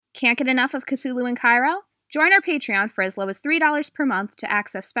Can't get enough of Cthulhu in Cairo? Join our Patreon for as low as $3 per month to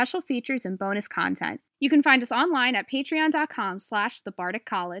access special features and bonus content. You can find us online at patreon.com/thebardic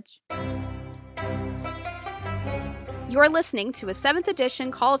college. You're listening to a 7th edition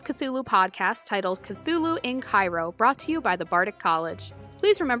Call of Cthulhu podcast titled Cthulhu in Cairo, brought to you by the Bardic College.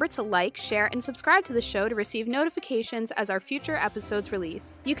 Please remember to like, share, and subscribe to the show to receive notifications as our future episodes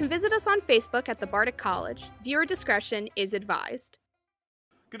release. You can visit us on Facebook at the Bardic College. Viewer discretion is advised.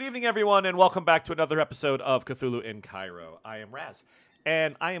 Good evening, everyone, and welcome back to another episode of Cthulhu in Cairo. I am Raz,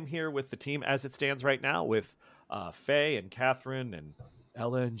 and I am here with the team as it stands right now with Faye and Catherine and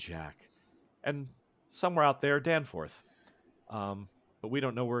Ella and Jack, and somewhere out there, Danforth. But we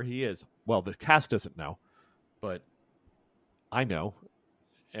don't know where he is. Well, the cast doesn't know, but I know,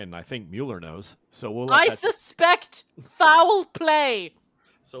 and I think Mueller knows. So I suspect foul play.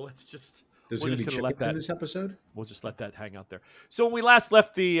 So let's just. There's going to be chickens in this episode? We'll just let that hang out there. So when we last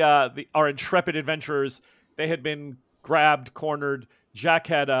left our intrepid adventurers, they had been grabbed, cornered. Jack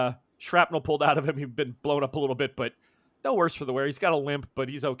had shrapnel pulled out of him. He'd been blown up a little bit, but no worse for the wear. He's got a limp, but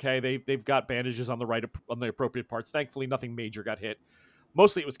he's okay. They've got bandages on the appropriate parts. Thankfully, nothing major got hit.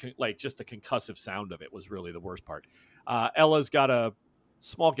 Mostly it was just the concussive sound of it was really the worst part. Ella's got a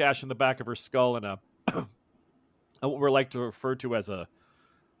small gash in the back of her skull and what we're like to refer to as a,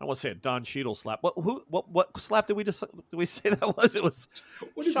 I want to say a Don Cheadle slap. What slap did we say that was? It was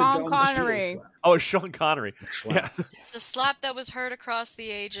Sean Connery. Oh, Sean Connery. Yeah. The slap that was heard across the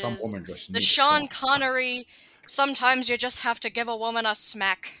ages. The Sean Connery. Sometimes you just have to give a woman a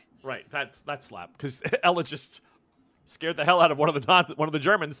smack. Right. That slap, because Ella just scared the hell out of one of the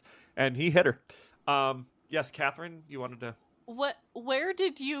Germans, and he hit her. Yes, Catherine, you wanted to. Where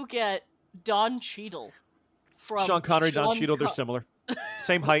did you get Don Cheadle from? Don Cheadle, they're similar.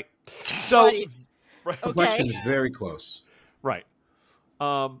 Same height. So, right. Complexion is very close. Right.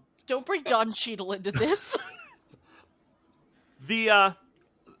 Don't bring Don Cheadle into this.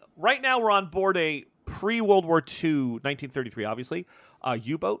 Right now we're on board a pre-World War II, 1933, obviously,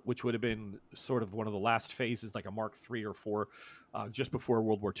 U-boat, which would have been sort of one of the last phases, like a Mark III or IV, just before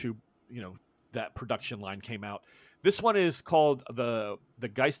World War II, that production line came out. This one is called the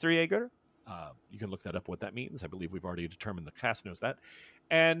Geisterjäger. You can look that up, what that means. I believe we've already determined the cast knows that.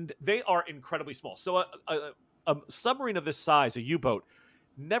 And they are incredibly small. So a submarine of this size, a U-boat,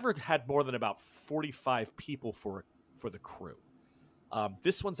 never had more than about 45 people for the crew.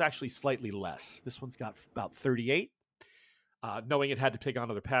 This one's actually slightly less. This one's got about 38, knowing it had to take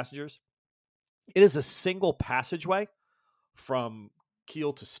on other passengers. It is a single passageway from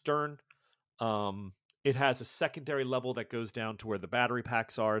keel to stern. It has a secondary level that goes down to where the battery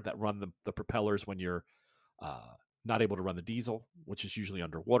packs are that run the propellers when you're not able to run the diesel, which is usually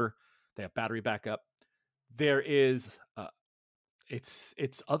underwater. They have battery backup. There is, it's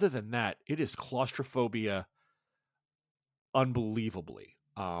other than that, it is claustrophobia unbelievably.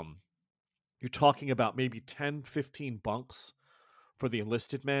 You're talking about maybe 10, 15 bunks for the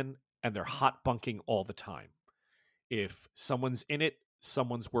enlisted men, and they're hot bunking all the time. If someone's in it,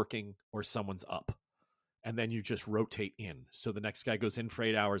 someone's working, or someone's up. And then you just rotate in. So the next guy goes in for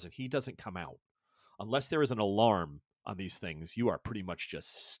 8 hours and he doesn't come out. Unless there is an alarm on these things, you are pretty much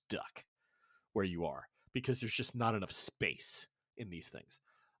just stuck where you are because there's just not enough space in these things.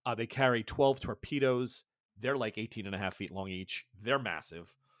 They carry 12 torpedoes. They're like 18 and a half feet long each. They're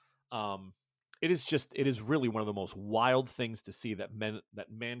massive. It is really one of the most wild things to see that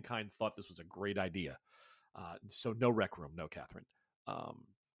mankind thought this was a great idea. So no rec room, no Catherine.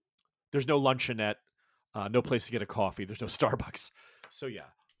 There's no luncheonette. No place to get a coffee. There's no Starbucks. So, yeah.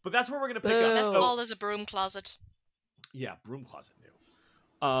 But that's where we're going to pick up. Best of all is a broom closet. Yeah, broom closet new.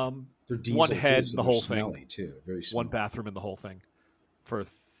 One head in the whole thing. Too. Very small. One bathroom in the whole thing for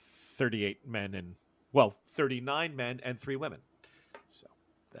 38 men 39 men and 3 women. So,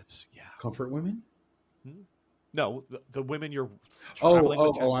 that's, yeah. Comfort women? No, the women you're traveling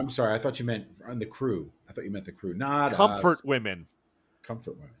with. Oh, I'm sorry. I thought you meant on the crew. I thought you meant the crew. Not Comfort us. women.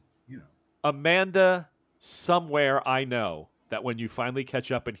 Comfort women. Amanda, somewhere I know that when you finally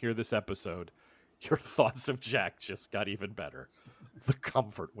catch up and hear this episode, your thoughts of Jack just got even better. The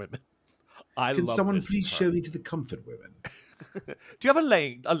comfort women. Can someone please show me to the comfort women? Do you have a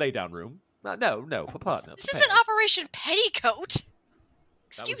lay down room? No, for partner. This is an Operation Petticoat.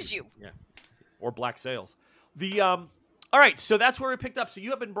 Excuse you. Yeah. Or Black Sails. All right, so that's where we picked up. So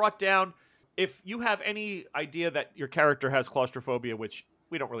you have been brought down. If you have any idea that your character has claustrophobia, which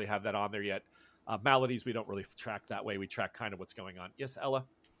we don't really have that on there yet. Maladies, we don't really track that way. We track kind of what's going on. Yes, Ella?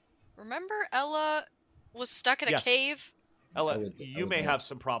 Remember Ella was stuck in a cave? Ella, you may have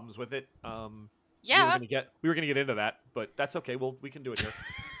some problems with it. Yeah. We were going to get into that, but that's okay. We can do it here.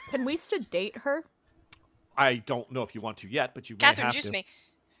 Can we sedate her? I don't know if you want to yet, but you may Catherine, have juice to. me.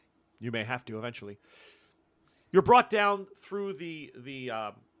 You may have to eventually. You're brought down through the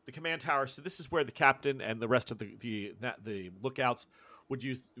command tower. So this is where the captain and the rest of the lookouts would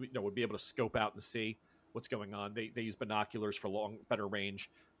be able to scope out and see what's going on. They use binoculars for better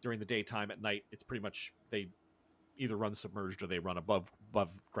range during the daytime. At night, it's pretty much they either run submerged or they run above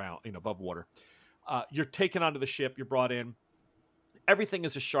ground, above water. You're taken onto the ship. You're brought in. Everything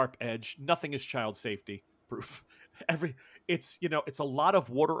is a sharp edge. Nothing is child safety proof. It's a lot of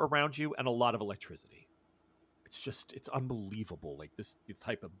water around you and a lot of electricity. It's unbelievable. Like the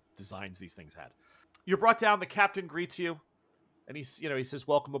type of designs these things had. You're brought down. The captain greets you, and he says,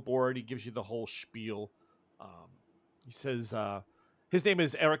 "Welcome aboard." He gives you the whole spiel. He says, his name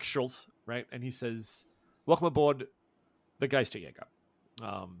is Eric Schultz, right? And he says, "Welcome aboard the Geisterjäger.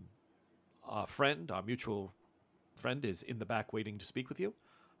 Our mutual friend is in the back waiting to speak with you.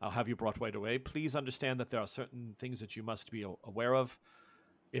 I'll have you brought right away. Please understand that there are certain things that you must be aware of.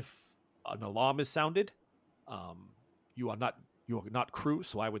 If an alarm is sounded, you are not crew,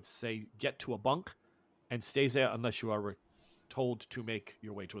 so I would say get to a bunk and stay there unless you are told to make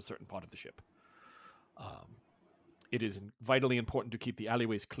your way to a certain part of the ship. It is vitally important to keep the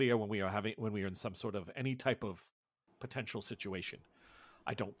alleyways clear when we are in some sort of any type of potential situation.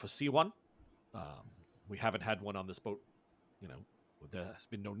 I don't foresee one. We haven't had one on this boat. There has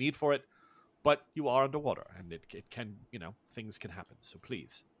been no need for it, but you are underwater, and it can, things can happen. So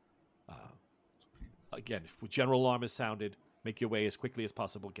please, again, if general alarm is sounded, make your way as quickly as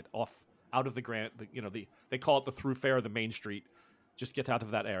possible. Get out of they call it the thoroughfare, the main street. Just get out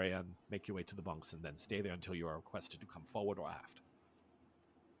of that area and make your way to the bunks, and then stay there until you are requested to come forward or aft.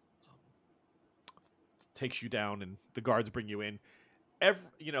 Takes you down, and the guards bring you in.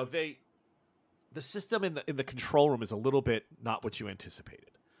 The system in the control room is a little bit not what you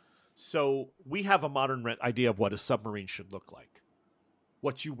anticipated. So we have a modern idea of what a submarine should look like.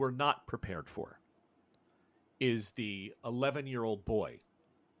 What you were not prepared for is the 11-year-old boy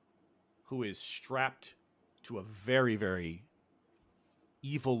who is strapped to a very, very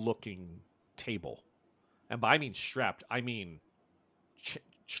evil-looking table. And by I mean strapped, I mean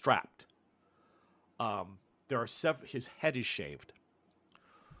strapped. His head is shaved.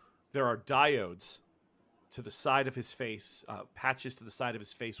 There are diodes to the side of his face, patches to the side of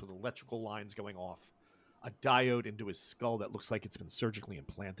his face with electrical lines going off. A diode into his skull that looks like it's been surgically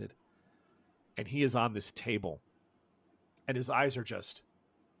implanted. And he is on this table. And his eyes are just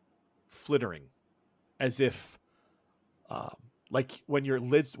flittering. As if, like when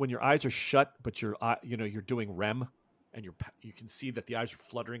your eyes are shut, but you're doing REM. And you can see that the eyes are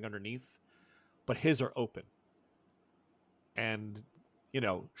fluttering underneath. But his are open. And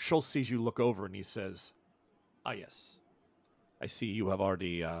Schultz sees you look over and he says, "Ah, yes. I see you have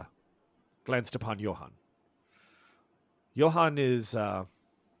already glanced upon Johann. Johann is an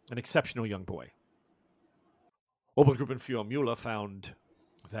exceptional young boy. Obergruppenführer Müller found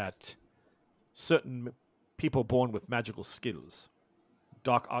that certain people born with magical skills,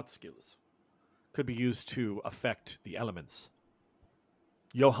 dark art skills, could be used to affect the elements.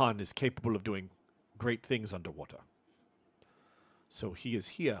 Johann is capable of doing great things underwater. So he is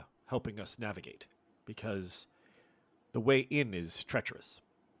here helping us navigate, because the way in is treacherous.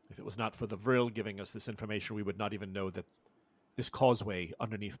 If it was not for the Vril giving us this information, we would not even know that this causeway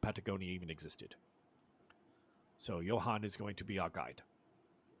underneath Patagonia even existed. So Johann is going to be our guide."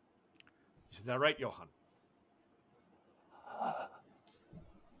 Is that right, Johann?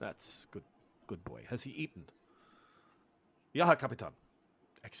 That's good. Good boy. Has he eaten? Ja, Herr Kapitän.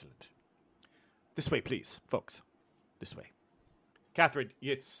 Excellent. This way, please, folks. This way. Catherine,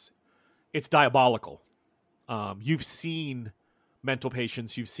 it's diabolical. You've seen mental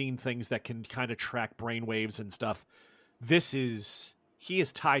patients. You've seen things that can kind of track brain waves and stuff. He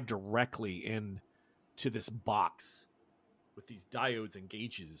is tied directly in to this box with these diodes and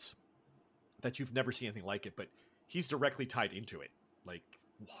gauges that you've never seen anything like it, but he's directly tied into it, like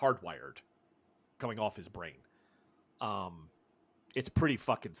hardwired, coming off his brain. It's pretty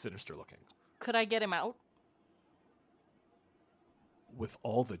fucking sinister looking. Could I get him out? With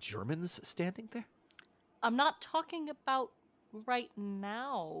all the Germans standing there? I'm not talking about right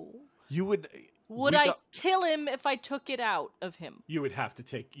now. You would... Would I kill him if I took it out of him? You would have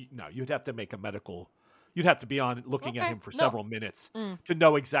to you'd have to make a medical... You'd have to be on looking at him for several minutes to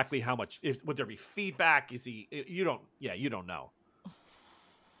know exactly how much... Would there be feedback? Is he... You don't know.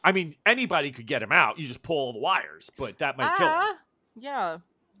 I mean, anybody could get him out. You just pull all the wires, but that might kill him. Yeah.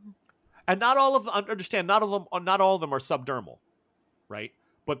 And not all of them... Understand, not all of them are subdermal, right?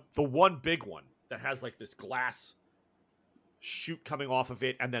 But the one big one that has like this glass chute coming off of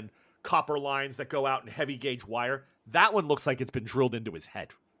it, and then copper lines that go out and heavy gauge wire. That one looks like it's been drilled into his head.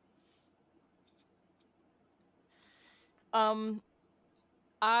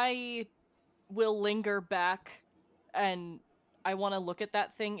 I will linger back, and I want to look at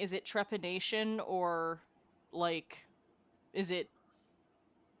that thing. Is it trepidation, or, like, is it...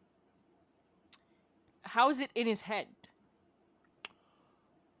 How is it in his head?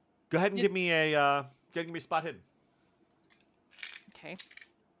 Go ahead and give me a spot hidden. Okay.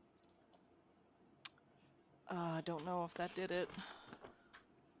 I don't know if that did it.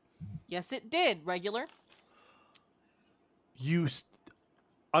 Yes, it did. Regular.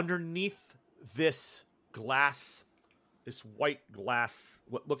 Underneath this glass, this white glass,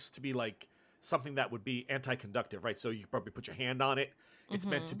 what looks to be like something that would be anti-conductive, right? So you probably put your hand on it. It's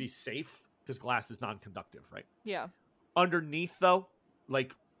meant to be safe because glass is non-conductive, right? Yeah. Underneath, though,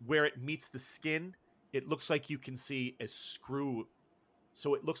 like where it meets the skin, it looks like you can see a screw.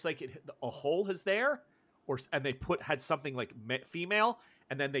 So it looks like a hole is there, and they had something like female,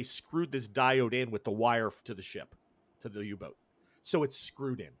 and then they screwed this diode in with the wire to the ship, to the U-boat. So it's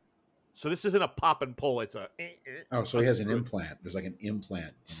screwed in. So this isn't a pop and pull. It's a... Oh, so he has an implant. There's like an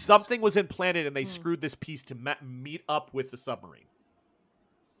implant. Something was implanted, and they screwed this piece to meet up with the submarine.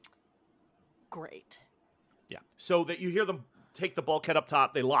 Great. Yeah. So that you hear them take the bulkhead up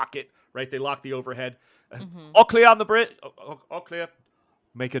top. They lock it, right? They lock the overhead. All clear on the bridge. All clear.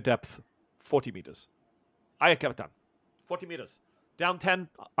 Make a depth 40 meters. Aye, Captain. 40 meters. Down 10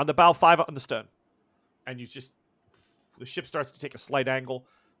 on the bow, 5 on the stern. And the ship starts to take a slight angle.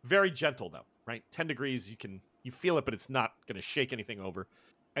 Very gentle, though, right? 10 degrees, you feel it, but it's not going to shake anything over.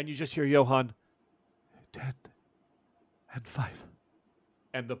 And you just hear Johan, 10 and 5.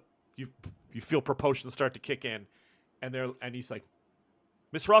 And you feel propulsion start to kick in. And he's like,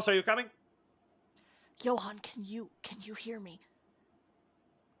 Miss Ross, are you coming? Johan, can you hear me?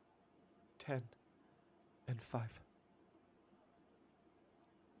 10 and 5.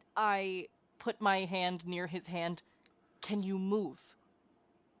 I put my hand near his hand. Can you move?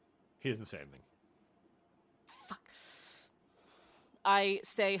 He doesn't say anything. Fuck. I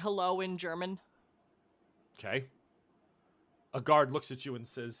say hello in German. Okay. A guard looks at you and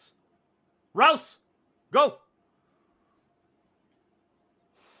says, Rouse, go!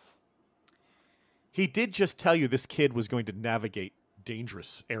 He did just tell you this kid was going to navigate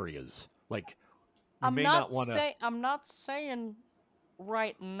dangerous areas. Like, I'm not saying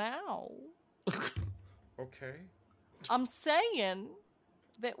right now. Okay. I'm saying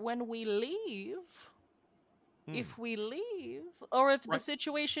that when we leave, if we leave, or if the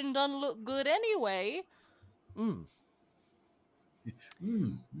situation doesn't look good anyway,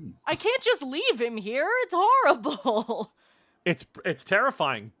 I can't just leave him here. It's horrible. It's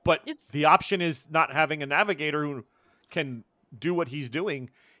terrifying, but the option is not having a navigator who can do what he's doing.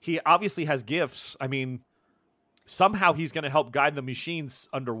 He obviously has gifts. I mean, somehow he's going to help guide the machines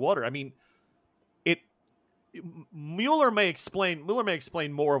underwater. I mean, Mueller may explain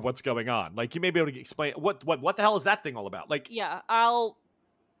more of what's going on. Like, you may be able to explain what the hell is that thing all about? Like, yeah, I'll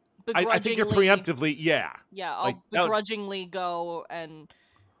begrudgingly... I think you're preemptively, Yeah, I'll begrudgingly go and,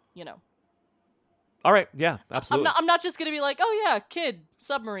 All right, yeah, absolutely. I'm not just going to be like, oh yeah, kid,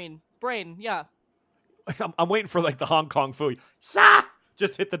 submarine, brain, yeah. I'm waiting for, like, the Hong Kong fooey.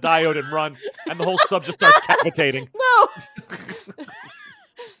 Just hit the diode and run, and the whole sub just starts cavitating. No!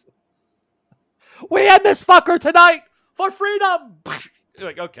 We end this fucker tonight for freedom! You're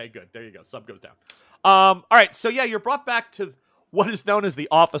like, okay, good. There you go. Sub goes down. All right, so yeah, you're brought back to what is known as the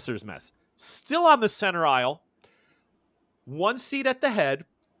officer's mess. Still on the center aisle. 1 seat at the head,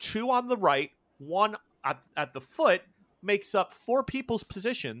 2 on the right, 1 at the foot, makes up 4 people's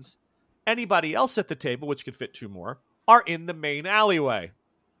positions. Anybody else at the table, which could fit 2 more, are in the main alleyway.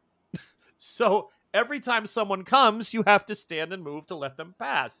 So every time someone comes, you have to stand and move to let them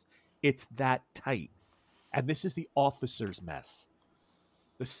pass. It's that tight. And this is the officer's mess.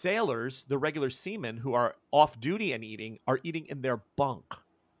 The sailors, the regular seamen who are off duty and eating, are eating in their bunk.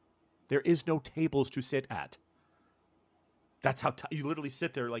 There is no tables to sit at. That's how you literally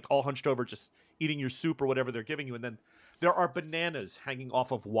sit there, like all hunched over, just eating your soup or whatever they're giving you. And then there are bananas hanging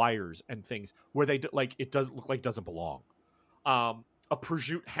off of wires and things where it doesn't look like it doesn't belong. A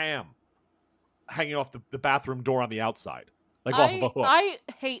prosciutto ham hanging off the bathroom door on the outside. Like off of a hook. I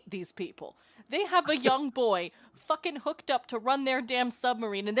hate these people. They have a young boy fucking hooked up to run their damn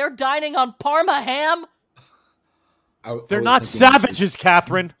submarine, and they're dining on Parma ham? They're not savages,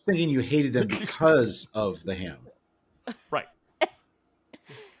 Catherine. Thinking you hated them because of the ham. Right.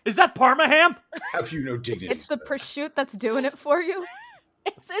 Is that Parma ham? Have you no dignity? It's the prosciutto that's doing it for you.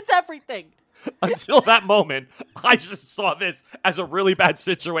 It's everything. Until that moment, I just saw this as a really bad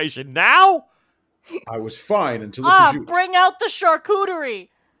situation. Now, I was fine until the prosciutto. Bring out the charcuterie.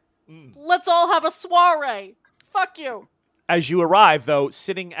 Let's all have a soiree. Fuck you. As you arrive, though,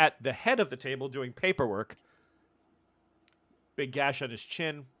 sitting at the head of the table doing paperwork, big gash on his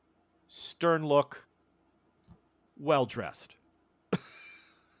chin, stern look, well-dressed.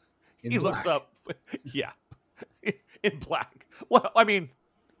 He looks up. Yeah. In black. Well, I mean,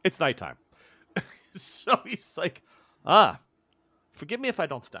 it's nighttime. So he's like, forgive me if I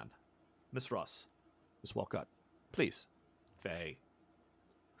don't stand. Miss Ross, Miss Walcott, please. Faye,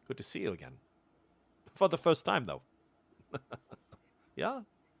 good to see you again. For the first time, though. Yeah?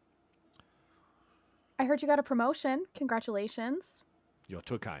 I heard you got a promotion. Congratulations. You're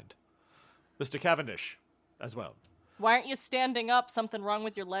too kind. Mr. Cavendish, as well. Why aren't you standing up? Something wrong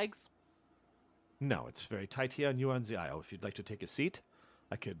with your legs? No, it's very tight here, and you are in the aisle. If you'd like to take a seat,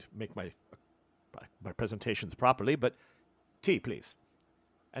 I could make my presentations properly, but tea, please.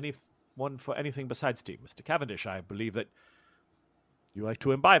 Anyone for anything besides tea? Mr. Cavendish, I believe that you like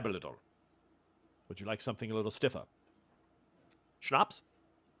to imbibe a little. Would you like something a little stiffer? Schnapps?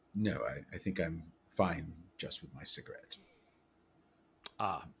 No, I think I'm fine just with my cigarette.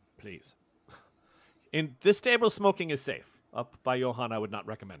 Please. In this table, smoking is safe. Up by Johann, I would not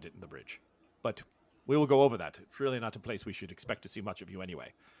recommend it in the bridge. But we will go over that. It's really not a place we should expect to see much of you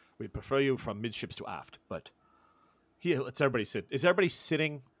anyway. We'd prefer you from midships to aft. But here, let's everybody sit. Is everybody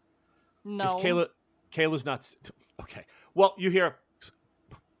sitting? No. Is Kayla's not... Okay. Well, you hear...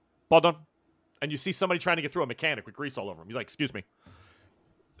 Pardon? And you see somebody trying to get through a mechanic with grease all over him. He's like, excuse me.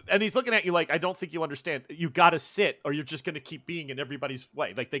 And he's looking at you like, I don't think you understand. You got to sit or you're just going to keep being in everybody's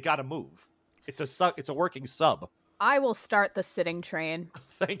way. Like, they got to move. It's a working sub. I will start the sitting train.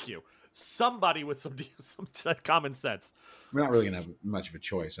 Thank you. Somebody with some common sense. We're not really going to have much of a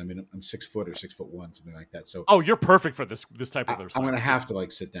choice. I mean, I'm 6 foot or 6'1", something like that. So, you're perfect for this type of exercise. I'm going to have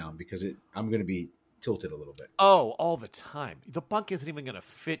to sit down because I'm going to be tilted a little bit. Oh, all the time. The bunk isn't even going to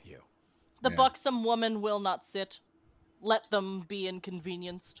fit you. The buxom woman will not sit. Let them be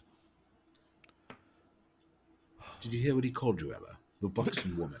inconvenienced. Did you hear what he called you, Ella? The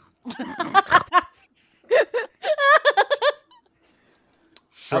buxom woman.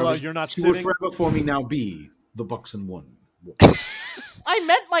 Ella, you're not she sitting. She will forever for me now be the buxom one. I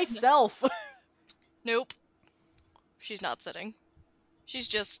meant myself. Nope. She's not sitting. She's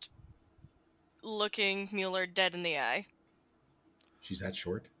just looking Mueller dead in the eye. She's that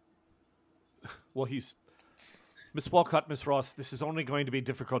short? Well, Miss Walcott, Miss Ross, this is only going to be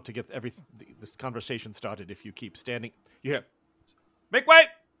difficult to get this conversation started if you keep standing. You hear, make way!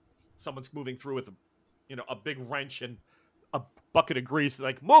 Someone's moving through with a big wrench and a bucket of grease.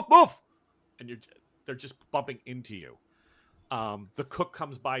 Like, move! And they're just bumping into you. The cook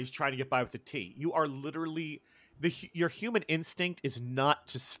comes by. He's trying to get by with the tea. You are literally... Your human instinct is not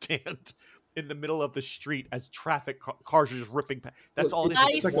to stand in the middle of the street as traffic cars are just ripping past. That's all it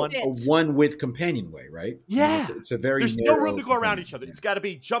is. It's like a one with companionway, right? Yeah. It's a very There's narrow no room to go around each other. Yeah. It's got to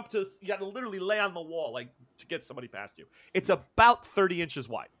be you got to literally lay on the wall to get somebody past you. It's about 30 inches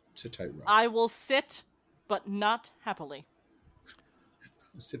wide. It's a tight rope. I will sit, but not happily.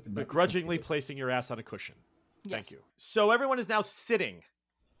 Begrudgingly placing your ass on a cushion. Yes. Thank you. So everyone is now sitting.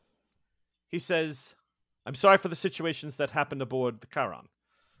 He says, I'm sorry for the situations that happened aboard the Chiron.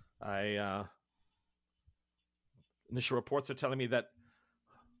 Initial reports are telling me that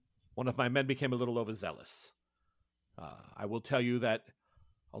one of my men became a little overzealous. I will tell you that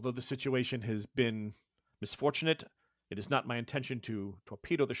although the situation has been misfortunate, it is not my intention to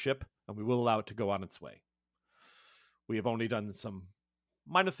torpedo the ship, and we will allow it to go on its way. We have only done some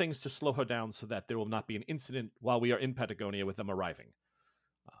minor things to slow her down so that there will not be an incident while we are in Patagonia with them arriving.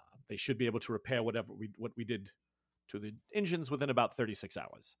 They should be able to repair what we did to the engines within about 36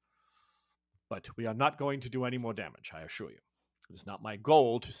 hours. But we are not going to do any more damage, I assure you. It is not my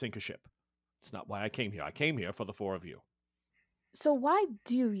goal to sink a ship. It's not why I came here. I came here for the four of you. So why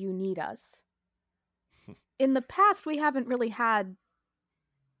do you need us? In the past, we haven't really had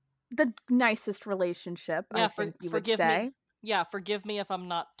the nicest relationship, Yeah, I think you would forgive say. me. Yeah, forgive me if I'm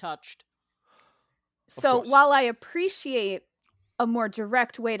not touched. So course. while I appreciate a more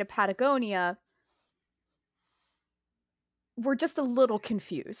direct way to Patagonia, we're just a little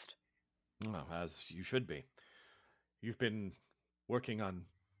confused. Well, as you should be. You've been working on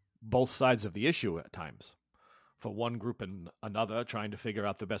both sides of the issue at times. For one group and another, trying to figure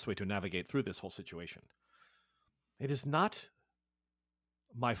out the best way to navigate through this whole situation. It is not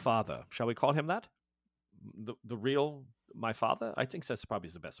my father. Shall we call him that? The real my father? I think that's probably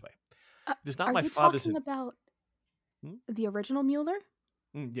the best way. It is not my father's... Are you talking about the original Mueller?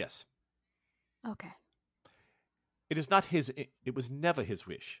 Yes. Okay. It is not his. It was never his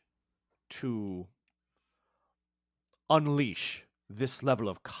wish to unleash this level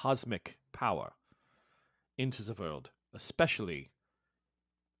of cosmic power into the world, especially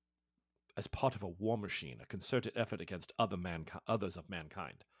as part of a war machine, a concerted effort against others of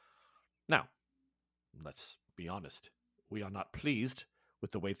mankind. Now, let's be honest. We are not pleased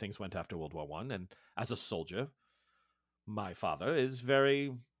with the way things went after World War I, and as a soldier, my father is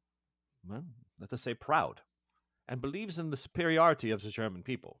very, well, let us say, proud, and believes in the superiority of the German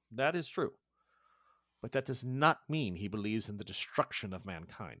people. That is true. But that does not mean he believes in the destruction of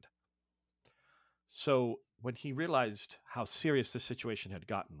mankind. So when he realized how serious this situation had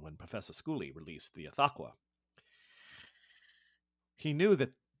gotten when Professor Schooley released the Ithaqua, he knew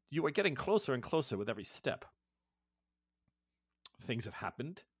that you were getting closer and closer with every step. Things have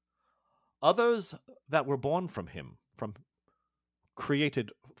happened. Others that were born from him,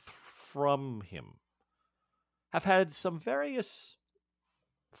 created from him, have had some various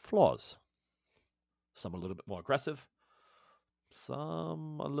flaws. Some a little bit more aggressive,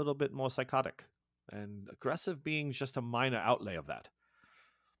 some a little bit more psychotic, and aggressive being just a minor outlay of that.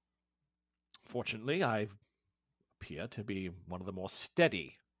 Fortunately, I appear to be one of the more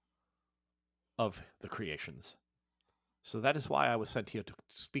steady of the creations. So that is why I was sent here to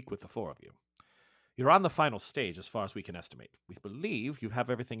speak with the four of you. You're on the final stage as far as we can estimate. We believe you have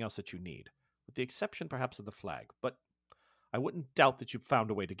everything else that you need, with the exception perhaps of the flag, but I wouldn't doubt that you've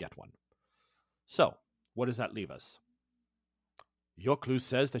found a way to get one. So, what does that leave us? Your clue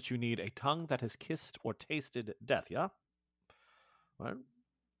says that you need a tongue that has kissed or tasted death, yeah? Well,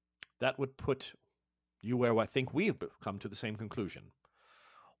 that would put you where I think we've come to the same conclusion.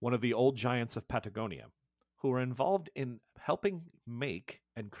 One of the old giants of Patagonia, who were involved in helping make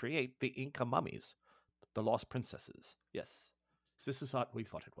and create the Inca mummies, the lost princesses. Yes, this is what we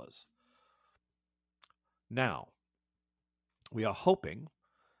thought it was. Now, we are hoping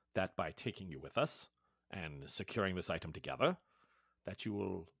that by taking you with us and securing this item together, that you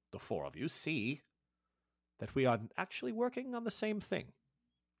will, the four of you, see that we are actually working on the same thing.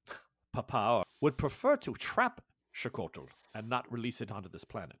 Papa would prefer to trap Shakotl and not release it onto this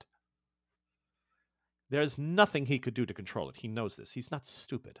planet. There's nothing he could do to control it. He knows this. He's not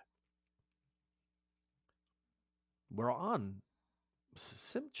stupid. We're on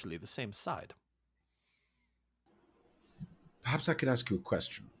essentially the same side. Perhaps I could ask you a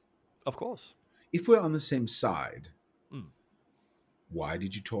question. Of course. If we're on the same side, why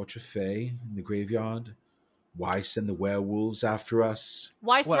did you torture Faye in the graveyard? Why send the werewolves after us?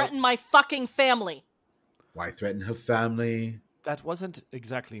 Why threaten my fucking family? Why threaten her family? That wasn't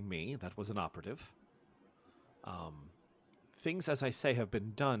exactly me. That was an operative. Things, as I say, have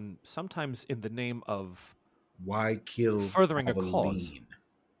been done sometimes in the name of why kill furthering Aveline? A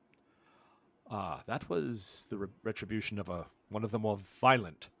cause. That was the retribution of one of the more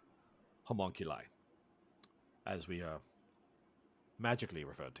violent homunculi, as we are magically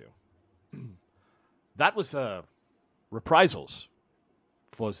referred to. That was reprisals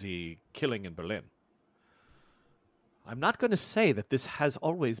for the killing in Berlin. I'm not going to say that this has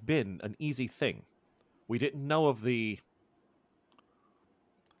always been an easy thing. We didn't know of the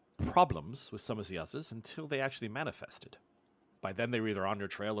problems with some of the others until they actually manifested. By then, they were either on your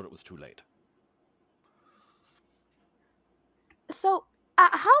trail or it was too late. So,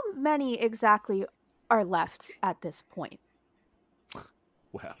 how many exactly are left at this point?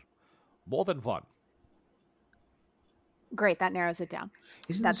 Well, more than one. Great, that narrows it down.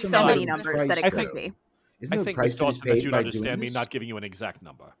 That's so many numbers that it could be. I think, Ms. Dawson, that you'd understand me not giving you an exact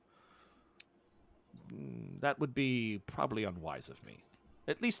number. That would be probably unwise of me.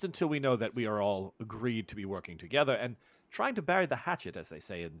 At least until we know that we are all agreed to be working together and trying to bury the hatchet, as they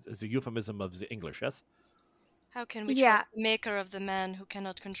say, is a euphemism of the English, yes? How can we trust the maker of the man who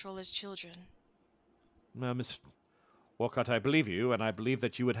cannot control his children? Miss Walcott, I believe you, and I believe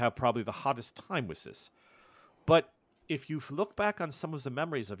that you would have probably the hardest time with this. But if you look back on some of the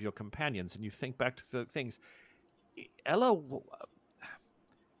memories of your companions and you think back to the things,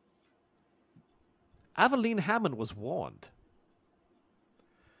 Aveline Hammond was warned.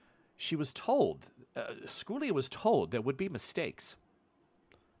 She was told, Schooley was told there would be mistakes,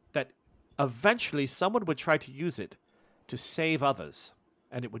 that eventually someone would try to use it to save others,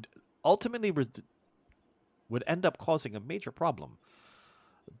 and it would ultimately would end up causing a major problem,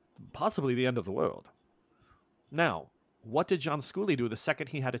 possibly the end of the world. Now, what did John Schooley do the second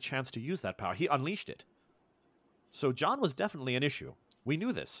he had a chance to use that power? He unleashed it. So John was definitely an issue. We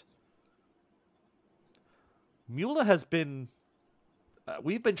knew this. Mueller has been...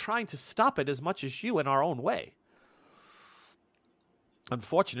 we've been trying to stop it as much as you in our own way.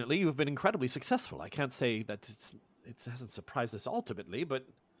 Unfortunately, you've been incredibly successful. I can't say that it hasn't surprised us ultimately, but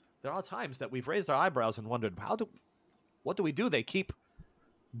there are times that we've raised our eyebrows and wondered, what do we do? They keep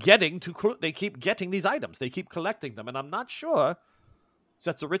getting these items. They keep collecting them, and I'm not sure.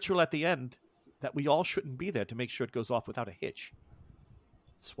 So that's a ritual at the end that we all shouldn't be there to make sure it goes off without a hitch.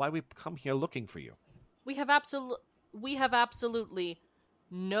 That's why we come here looking for you. We have absolutely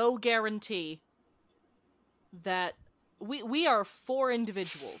no guarantee that we are 4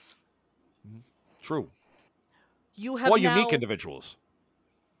 individuals. True. You have 4 unique individuals.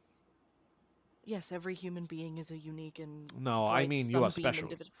 Yes, every human being is a unique and no, I mean you are special.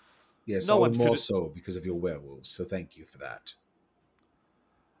 Yes, no one more so because of your werewolves. So thank you for that.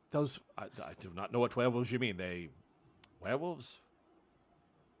 Those I do not know what werewolves you mean. Werewolves?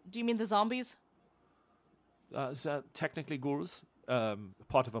 Do you mean the zombies? Is that technically ghouls?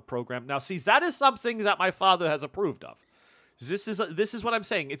 Part of a program. Now, see, that is something that my father has approved of. This is what I'm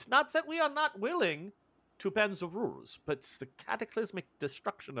saying. It's not that we are not willing to bend the rules, but it's the cataclysmic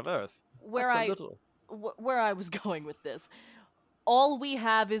destruction of Earth. Where I was going with this, all we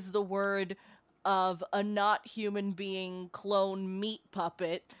have is the word of a not human being clone meat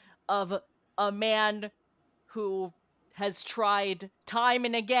puppet of a man who has tried time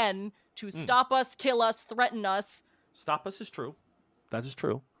and again to stop us, kill us, threaten us. Stop us is true. That is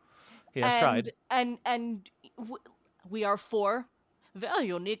true. He has tried. And we are 4 very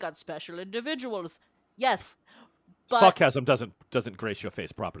unique and special individuals. Yes, but sarcasm doesn't grace your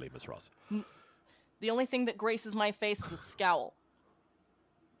face properly, Miss Ross. The only thing that graces my face is a scowl.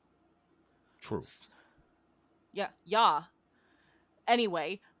 True. Yeah.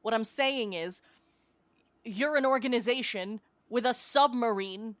 Anyway, what I'm saying is, you're an organization with a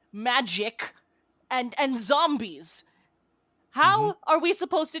submarine, magic, and zombies. How are we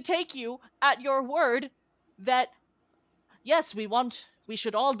supposed to take you at your word that, yes, we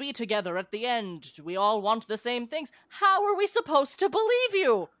should all be together at the end. We all want the same things. How are we supposed to believe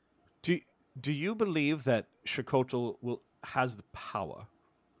you? Do you believe that Shakotl has the power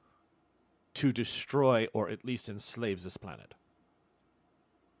to destroy or at least enslave this planet?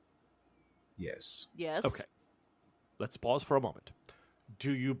 Yes. Yes. Okay. Let's pause for a moment.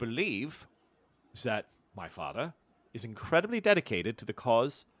 Do you believe that my father is incredibly dedicated to the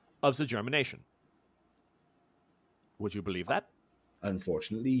cause of the German nation? Would you believe that?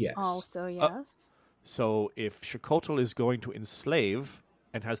 Unfortunately, yes. Also, yes. So if Shakotl is going to enslave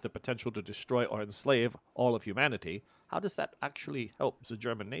and has the potential to destroy or enslave all of humanity, how does that actually help the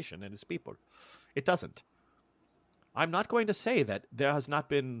German nation and its people? It doesn't. I'm not going to say that there has not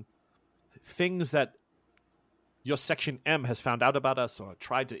been things that your Section M has found out about us or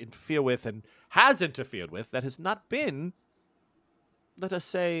tried to interfere with and has interfered with that has not been, let us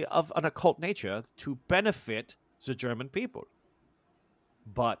say, of an occult nature to benefit the German people.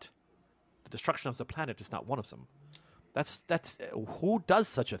 But the destruction of the planet is not one of them. That's who does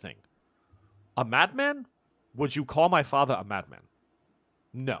such a thing? A madman? Would you call my father a madman?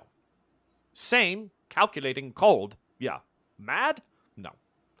 No. Sane, calculating, cold, yeah. Mad? No.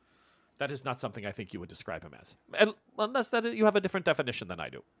 That is not something I think you would describe him as. And unless that you have a different definition than I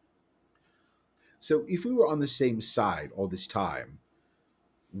do. So if we were on the same side all this time,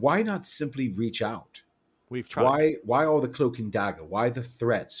 why not simply reach out? We've tried. Why all the cloak and dagger? Why the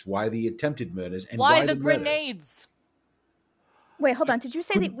threats? Why the attempted murders? And why the grenades? Wait, hold on. Did you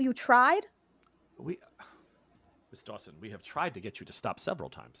say that you tried? Miss Dawson, we have tried to get you to stop several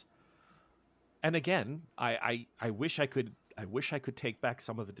times. And again, I wish I could take back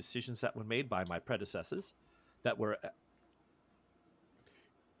some of the decisions that were made by my predecessors that were...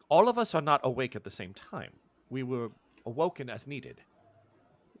 All of us are not awake at the same time. We were awoken as needed.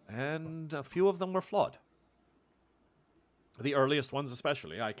 And a few of them were flawed. The earliest ones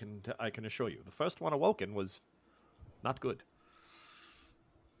especially, I can assure you. The first one awoken was not good.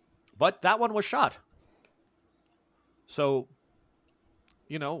 But that one was shot. So,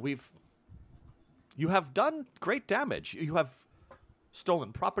 you have done great damage. You have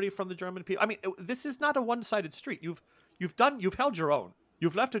stolen property from the German people. I mean, this is not a one-sided street. You've held your own.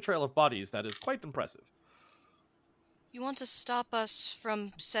 You've left a trail of bodies that is quite impressive. You want to stop us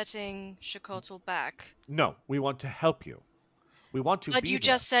from setting Shakotl back? No, we want to help you. We want to But you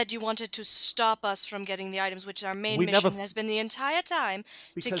just said you wanted to stop us from getting the items, which our main mission has been the entire time,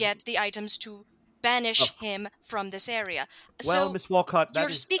 to get the items to banish him from this area. Well, so Miss Walcott, you're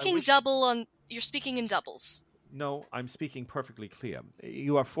speaking in doubles. No, I'm speaking perfectly clear.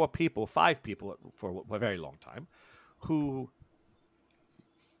 You are 5 people for a very long time, who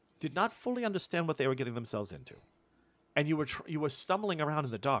did not fully understand what they were getting themselves into. And you were stumbling around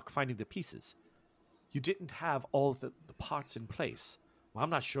in the dark, finding the pieces. You didn't have all of the parts in place. Well, I'm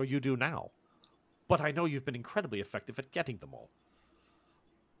not sure you do now. But I know you've been incredibly effective at getting them all.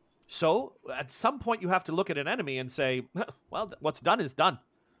 So, at some point, you have to look at an enemy and say, well, what's done is done.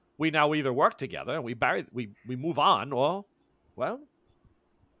 We now either work together, we move on, or, well,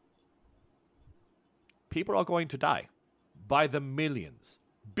 people are going to die by the millions.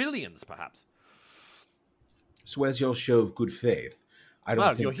 Billions, perhaps. So where's your show of good faith? I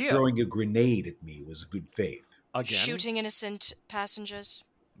don't think throwing a grenade at me was good faith. Again? Shooting innocent passengers.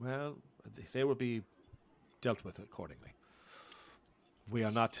 Well, they will be dealt with accordingly. We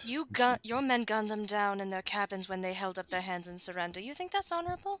are not... Your men gunned them down in their cabins when they held up their hands in surrender. You think that's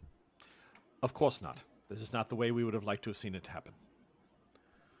honorable? Of course not. This is not the way we would have liked to have seen it happen.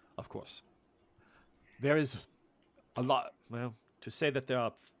 Of course. There is a lot... Well, to say that there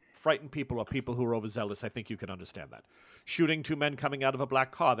are frightened people or people who are overzealous, I think you can understand that. Shooting 2 men coming out of a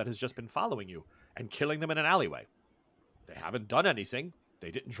black car that has just been following you and killing them in an alleyway. They haven't done anything.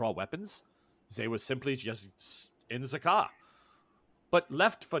 They didn't draw weapons. They were simply just in the car. But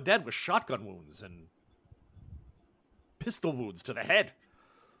left for dead with shotgun wounds and pistol wounds to the head.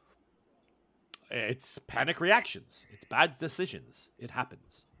 It's panic reactions. It's bad decisions. It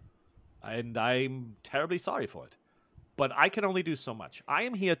happens. And I'm terribly sorry for it. But I can only do so much. I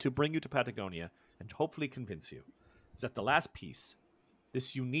am here to bring you to Patagonia and hopefully convince you that the last piece,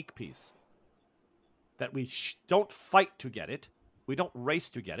 this unique piece, that we don't fight to get it, we don't race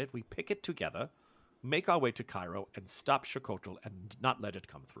to get it, we pick it together, make our way to Cairo, and stop Shokotl and not let it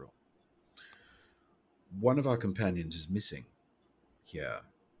come through. One of our companions is missing here,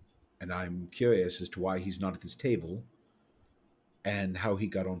 and I'm curious as to why he's not at this table and how he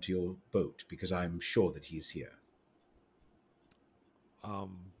got onto your boat, because I'm sure that he's here.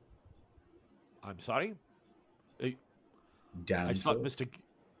 I'm sorry? Danforth? I saw Mr.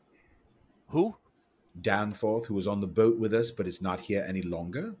 Who? Danforth, who was on the boat with us but is not here any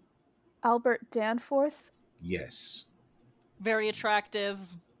longer? Albert Danforth? Yes. Very attractive,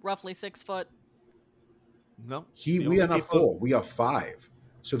 roughly 6 foot. No. We are not 4, we are 5.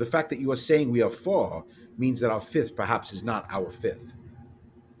 So the fact that you are saying we are 4 means that our 5th perhaps is not our 5th.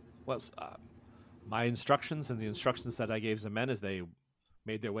 Well, my instructions and the instructions that I gave the men as they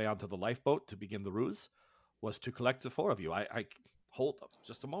made their way onto the lifeboat to begin the ruse was to collect the 4 of you. I hold up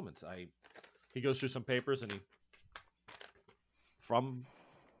just a moment. He goes through some papers and from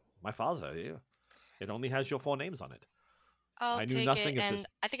my father, yeah. It only has your 4 names on it. I knew nothing it, and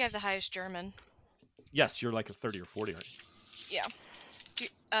I think I have the highest German. Yes, you're like a 30 or 40, right? Yeah.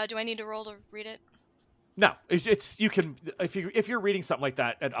 Do I need to roll to read it? No, it's you can if you're reading something like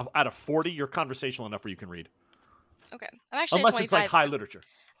that at a 40, you're conversational enough where you can read. Okay, I'm actually unless 25. It's like high literature.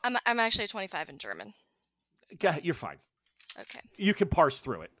 I'm actually 25 in German. Yeah, you're fine. Okay. You can parse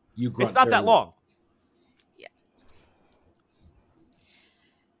through it. It's not that long. Yeah.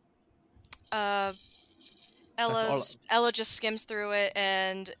 Ella just skims through it,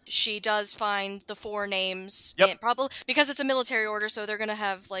 and she does find the 4 names. Yep. And probably because it's a military order, so they're gonna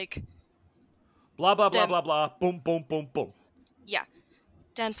have like blah blah blah blah blah. Boom boom boom boom. Yeah,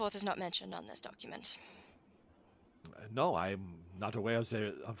 Danforth is not mentioned on this document. No, I'm not aware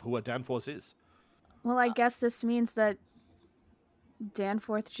of who a Danforth is. Well, I guess this means that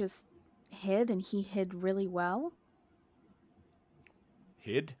Danforth just hid, and he hid really well.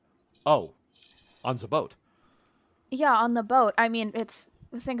 Hid? Oh, on the boat. Yeah, on the boat. I mean,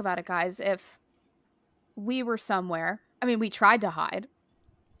 think about it, guys. If we were somewhere, I mean, we tried to hide.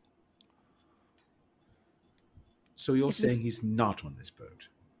 So you're saying he's not on this boat?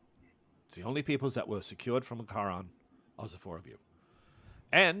 It's the only peoples that were secured from Charon are the 4 of you.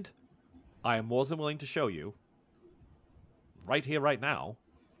 And I am more than willing to show you, right here, right now,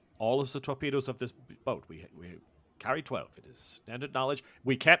 all of the torpedoes of this boat. We carry 12. It is standard knowledge.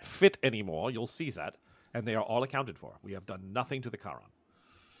 We can't fit anymore. You'll see that. And they are all accounted for. We have done nothing to the Charon.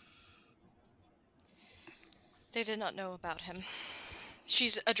 They did not know about him.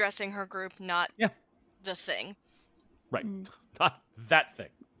 She's addressing her group, not the thing. Right. Not that thing.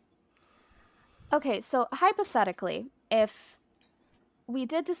 Okay, so hypothetically, if we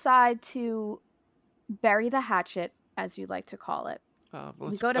did decide to bury the hatchet, as you like to call it,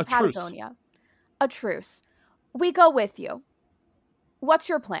 we go to Patagonia. A truce. We go with you. What's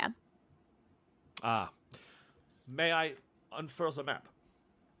your plan? May I unfurl the map?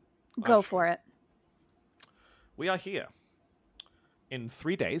 Go for it. We are here. In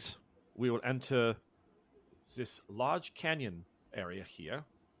 3 days, we will enter this large canyon area here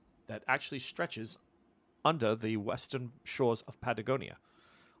that actually stretches under the western shores of Patagonia,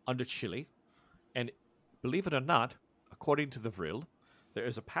 under Chile. And believe it or not, according to the Vril, there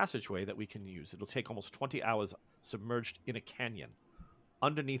is a passageway that we can use. It'll take almost 20 hours submerged in a canyon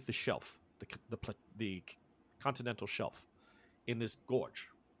underneath the shelf, the continental shelf, in this gorge.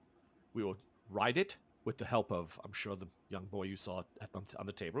 We will ride it with the help of, I'm sure, the young boy you saw on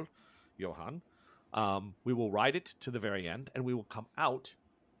the table, Johann. We will ride it to the very end, and we will come out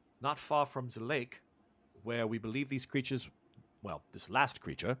not far from the lake, where we believe these creatures, well, this last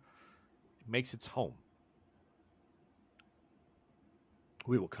creature, makes its home.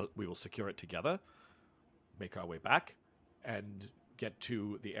 We will secure it together, make our way back, and get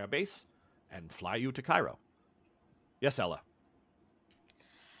to the airbase, and fly you to Cairo. Yes, Ella.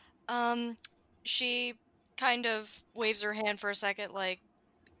 She kind of waves her hand for a second, like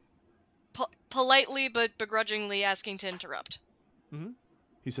politely but begrudgingly asking to interrupt. Mm-hmm.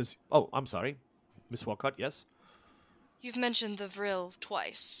 He says, "Oh, I'm sorry, Miss Walcott. Yes." You've mentioned the Vril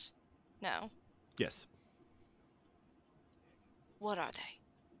twice now. Yes. What are they?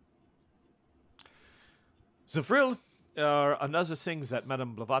 The Vril are another things that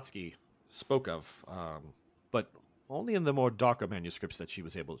Madame Blavatsky spoke of, but only in the more darker manuscripts that she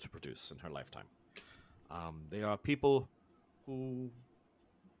was able to produce in her lifetime. They are people who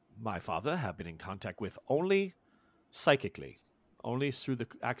my father have been in contact with only psychically, only through the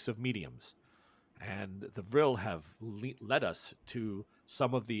acts of mediums. And the Vril have led us to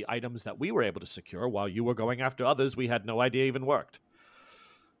some of the items that we were able to secure while you were going after others we had no idea even worked.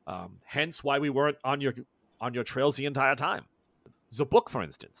 Hence why we weren't on your trails the entire time. The book, for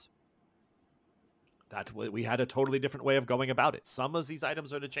instance. That we had a totally different way of going about it. Some of these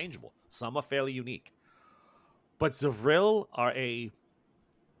items are interchangeable. Some are fairly unique. But the Vril are a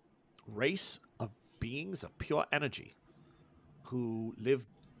race of beings of pure energy who live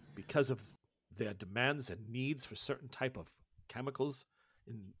because of their demands and needs for certain type of chemicals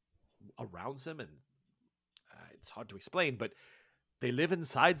around them. And it's hard to explain, but they live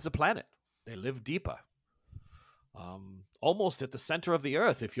inside the planet. They live deeper. Almost at the center of the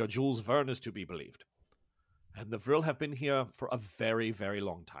earth, if your Jules Verne is to be believed. And the Vril have been here for a very, very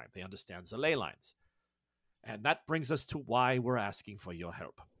long time. They understand the ley lines. And that brings us to why we're asking for your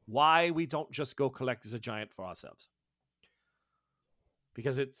help. Why we don't just go collect the giant for ourselves.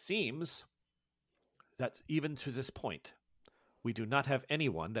 Because it seems that even to this point, we do not have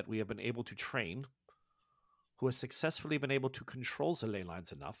anyone that we have been able to train who has successfully been able to control the ley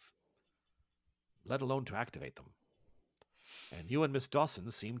lines enough, let alone to activate them. And you and Miss Dawson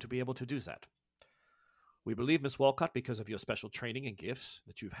seem to be able to do that. We believe, Miss Walcott, because of your special training and gifts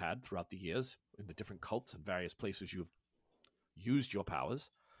that you've had throughout the years in the different cults and various places you've used your powers,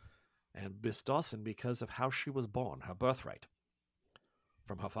 and Miss Dawson because of how she was born, her birthright,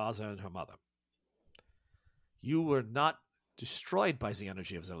 from her father and her mother. You were not destroyed by the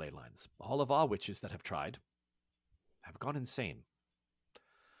energy of the ley lines. All of our witches that have tried have gone insane.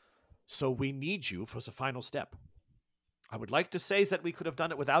 So we need you for the final step. I would like to say that we could have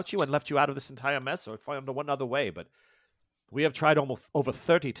done it without you and left you out of this entire mess or found one other way, but we have tried almost over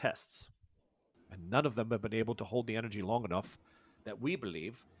 30 tests, and none of them have been able to hold the energy long enough that we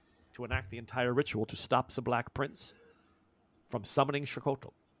believe to enact the entire ritual to stop the Black Prince from summoning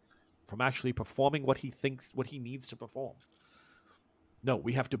Shakotl, from actually performing what he needs to perform. No,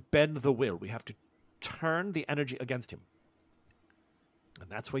 we have to bend the will. We have to turn the energy against him. And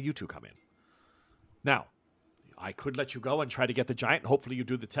that's where you two come in. Now, I could let you go and try to get the giant. Hopefully you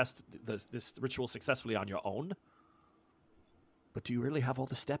do the test, this ritual successfully on your own. But do you really have all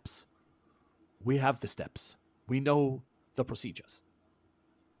the steps? We have the steps. We know the procedures.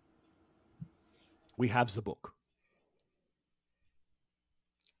 We have the book.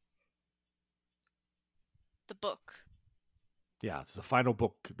 The book. Yeah, it's the final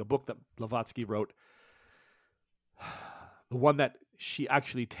book. The book that Blavatsky wrote. The one that she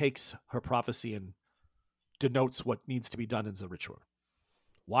actually takes her prophecy and denotes what needs to be done in the ritual.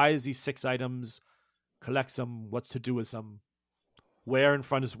 Why is these 6 items? Collects them. What to do with them? Where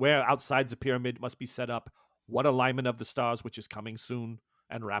outside the pyramid must be set up? What alignment of the stars, which is coming soon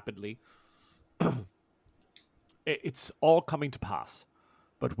and rapidly? It's all coming to pass,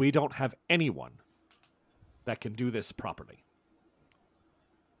 but we don't have anyone that can do this properly.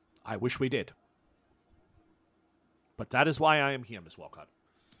 I wish we did. But that is why I am here, Miss Walcott.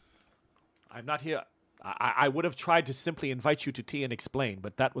 I'm not here. I would have tried to simply invite you to tea and explain,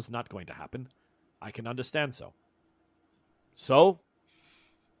 but that was not going to happen. I can understand so. So,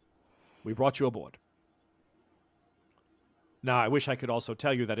 we brought you aboard. Now, I wish I could also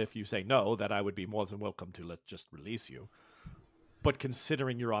tell you that if you say no, that I would be more than welcome to just release you. But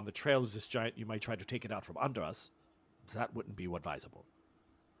considering you're on the trail of this giant, you might try to take it out from under us. That wouldn't be advisable.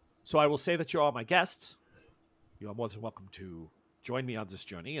 So I will say that you're all my guests. You are more than welcome to join me on this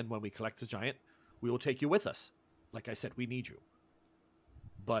journey, and when we collect the giant, we will take you with us. Like I said, we need you.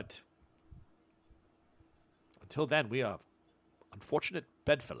 But until then, we are unfortunate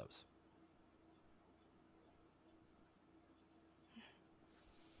bedfellows.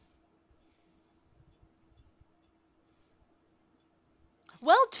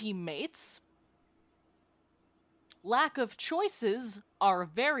 Well, teammates, lack of choices are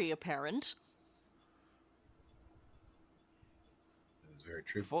very apparent. That is very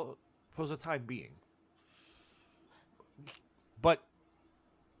true. For the time being. But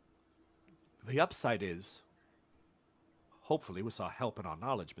the upside is, hopefully with our help and our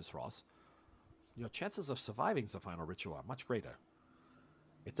knowledge, Miss Ross, your chances of surviving the final ritual are much greater.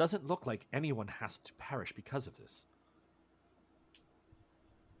 It doesn't look like anyone has to perish because of this.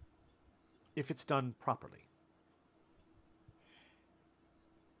 If it's done properly.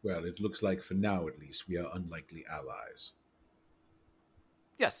 Well, it looks like for now at least we are unlikely allies.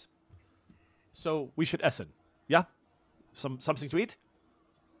 Yes. So we should essen. Yeah? Something to eat?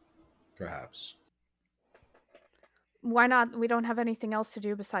 Perhaps. Why not? We don't have anything else to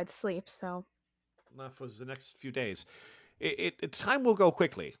do besides sleep, so. For the next few days. Time will go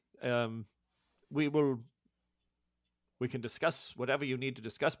quickly. We can discuss whatever you need to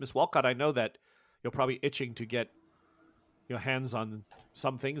discuss. Miss Walcott, I know that you're probably itching to get your hands on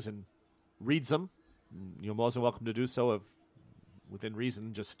some things and read them. You're more than welcome to do so within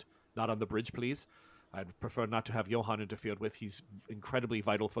reason, just not on the bridge, please. I'd prefer not to have Johann interfered with. He's incredibly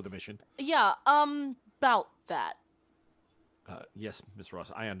vital for the mission. Yeah, about that. Yes, Miss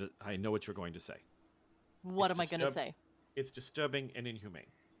Ross, I know what you're going to say. What am I going to say? It's disturbing and inhumane.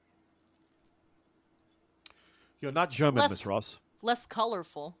 You're not German, Miss Ross. Less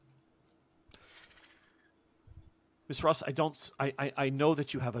colorful. Miss Ross, I know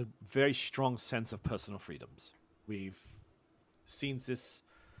that you have a very strong sense of personal freedoms. We've seen this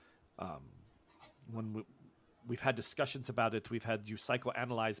when we've had discussions about it. We've had you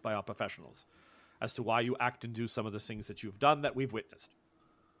psychoanalyzed by our professionals as to why you act and do some of the things that you've done that we've witnessed.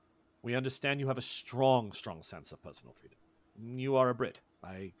 We understand you have a strong, strong sense of personal freedom. You are a Brit.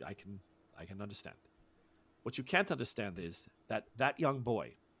 I can understand. What you can't understand is that young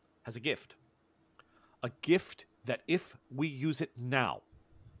boy has a gift. A gift that if we use it now,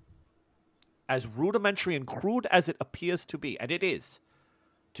 as rudimentary and crude as it appears to be, and it is,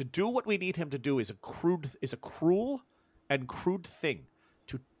 to do what we need him to do is a cruel and crude thing,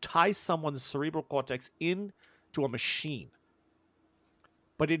 to tie someone's cerebral cortex into a machine.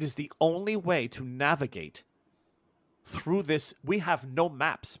 But it is the only way to navigate through this. We have no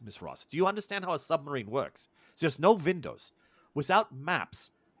maps, Miss Ross. Do you understand how a submarine works? There's no windows. Without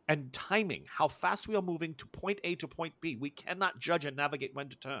maps and timing, how fast we are moving to point A to point B, we cannot judge and navigate when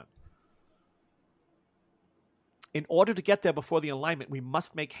to turn. In order to get there before the alignment, we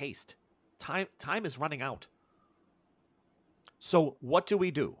must make haste. Time is running out. So what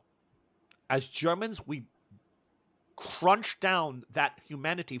do? As Germans, we crunch down that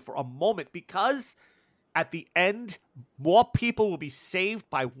humanity for a moment because at the end, more people will be saved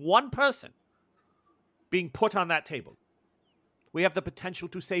by one person being put on that table. We have the potential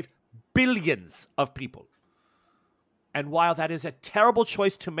to save billions of people. And while that is a terrible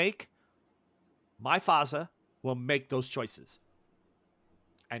choice to make, my father will make those choices.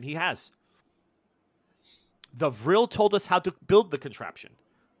 And he has. The Vril told us how to build the contraption.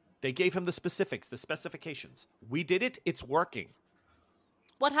 They gave him the specifics, the specifications. We did it. It's working.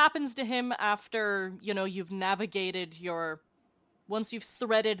 What happens to him after, you've navigated once you've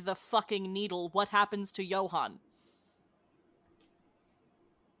threaded the fucking needle, what happens to Johann?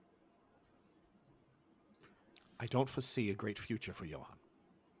 I don't foresee a great future for Johann,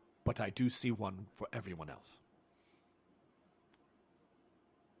 but I do see one for everyone else.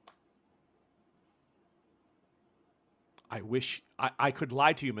 I wish I could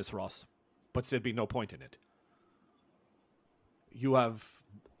lie to you, Miss Ross, but there'd be no point in it. You have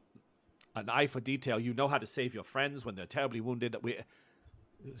an eye for detail. You know how to save your friends when they're terribly wounded.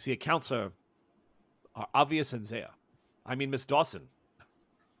 The accounts are obvious and there. I mean, Miss Dawson,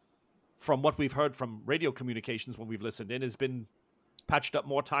 from what we've heard from radio communications when we've listened in, has been patched up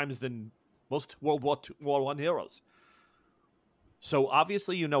more times than most World War I heroes. So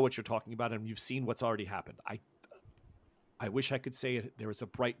obviously you know what you're talking about and you've seen what's already happened. I wish I could say there is a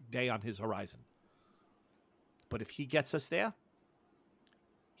bright day on his horizon. But if he gets us there,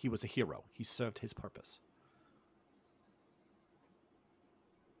 he was a hero. He served his purpose.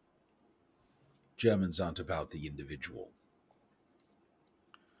 Germans aren't about the individual.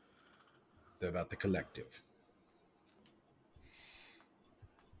 They're about the collective.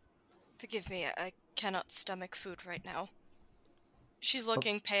 Forgive me, I cannot stomach food right now. She's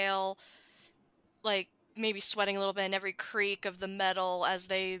looking pale, like maybe sweating a little bit, and every creak of the metal as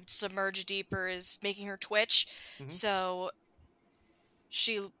they submerge deeper is making her twitch. Mm-hmm. So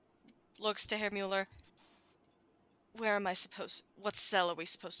she looks to Herr Mueller. What cell are we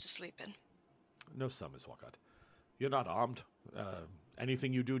supposed to sleep in? No, sir, Miss Walcott. You're not armed.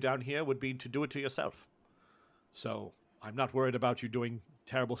 Anything you do down here would be to do it to yourself. So I'm not worried about you doing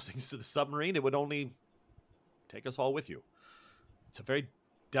terrible things to the submarine. It would only take us all with you. It's a very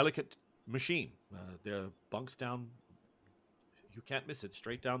delicate machine. There are bunks down. You can't miss it.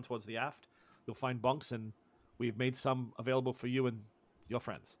 Straight down towards the aft. You'll find bunks, and we've made some available for you and your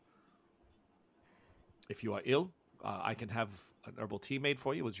friends. If you are ill, I can have an herbal tea made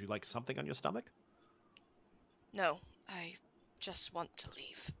for you. Would you like something on your stomach? No, I just want to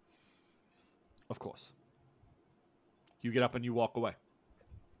leave. Of course. You get up and you walk away.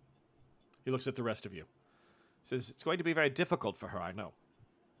 He looks at the rest of you. He says, it's going to be very difficult for her, I know.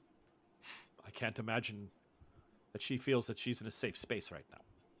 I can't imagine that she feels that she's in a safe space right now.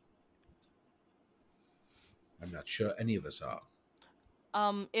 I'm not sure any of us are.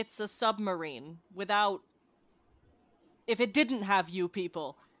 It's a submarine. If it didn't have you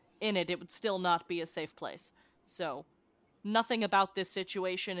people in it, it would still not be a safe place. So, nothing about this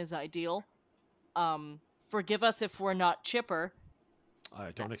situation is ideal. Forgive us if we're not chipper.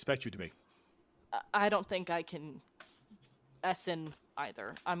 I don't expect you to be. I don't think I can Essen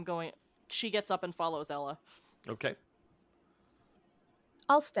either. She gets up and follows Ella. Okay.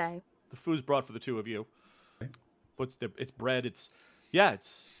 I'll stay. The food's brought for the two of you. It's bread. It's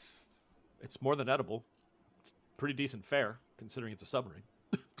more than edible. It's pretty decent fare, considering it's a submarine.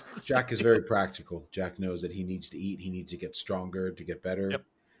 Jack is very practical. Jack knows that he needs to eat. He needs to get stronger, to get better. Yep.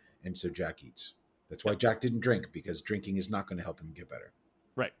 And so Jack eats. That's why Jack didn't drink, because drinking is not going to help him get better.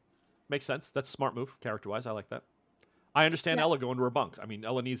 Right. Makes sense. That's a smart move, character-wise. I like that. I understand Ella going to her bunk. I mean,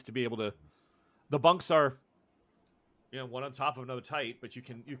 Ella needs to be able to... The bunks are, one on top of another tight, but you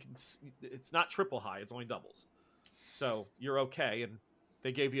can... It's not triple high. It's only doubles. So you're okay, and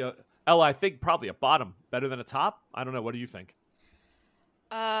they gave you... Ella, I think probably a bottom better than a top. I don't know. What do you think?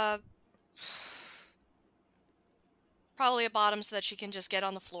 Probably a bottom so that she can just get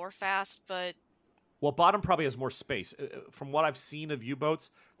on the floor fast, but... Well, bottom probably has more space. From what I've seen of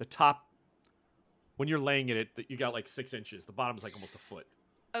U-boats, the top, when you're laying in it, you got like 6 inches. The bottom's like almost a foot.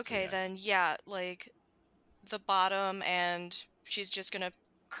 Okay, then, like, the bottom, and she's just gonna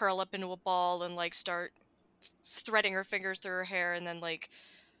curl up into a ball and, like, start threading her fingers through her hair and then, like,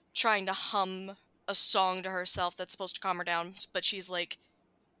 trying to hum a song to herself that's supposed to calm her down, but she's, like,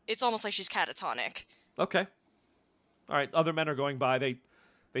 it's almost like she's catatonic. Okay. All right, other men are going by.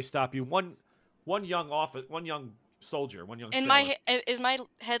 They stop you. One young soldier, one young sailor. Is my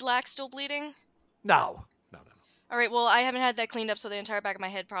head lack still bleeding? No. All right, well, I haven't had that cleaned up, so the entire back of my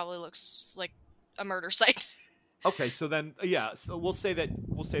head probably looks like a murder site. Okay, so then, so we'll say that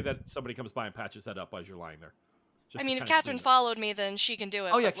somebody comes by and patches that up as you're lying there. I mean, if Catherine followed me, then she can do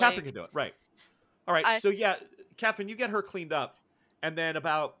it. Oh, yeah, Catherine can do it, right. All right, so Catherine, you get her cleaned up, and then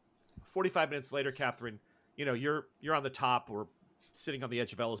about 45 minutes later, Catherine, you're on the top or sitting on the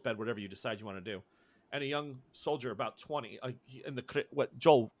edge of Ella's bed, whatever you decide you want to do, and a young soldier about 20, in the,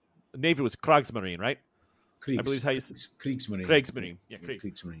 Joel, Navy was Kriegsmarine, right? Kriegs. I believe how you say Kriegsmarine. Kriegsmarine. Yeah,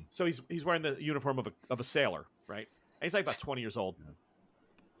 Kriegsmarine. So he's wearing the uniform of a sailor, right? And he's like about 20 years old. Yeah.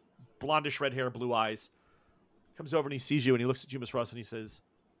 Blondish red hair, blue eyes. Comes over and he sees you and he looks at you, Miss Ross, and he says,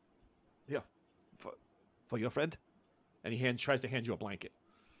 "Yeah, for your friend?" And he tries to hand you a blanket.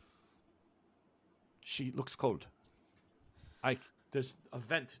 She looks cold. There's a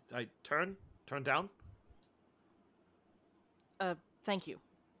vent. I turn down. Thank you.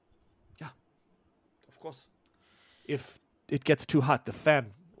 Yeah, of course. If it gets too hot, the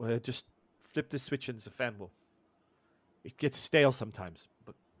fan, just flip the switch and the fan will. It gets stale sometimes,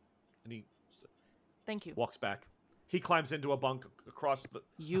 and he Thank you. Walks back. He climbs into a bunk across the.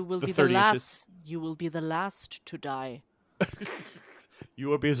 You will the be 30 the last. inches. You will be the last to die. You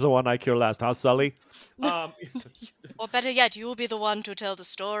will be the one I kill last, huh, Sully? Or better yet, you will be the one to tell the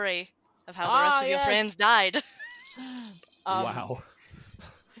story of how the rest of your friends died. Wow.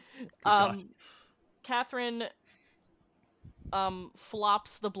 Catherine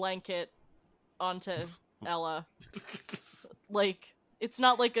flops the blanket onto Ella. Like, it's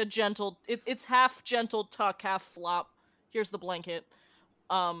not like a gentle... It's half gentle tuck, half flop. Here's the blanket.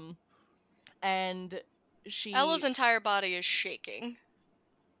 And she... Ella's entire body is shaking.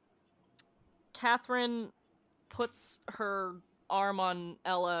 Catherine puts her arm on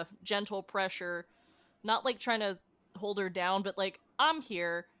Ella, gentle pressure, not like trying to hold her down, but like, I'm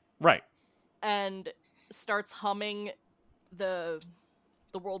here. Right. And starts humming the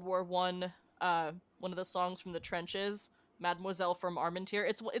World War I one of the songs from the Trenches, Mademoiselle from Armentier.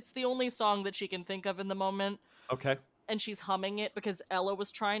 It's the only song that she can think of in the moment, Okay. and she's humming it because Ella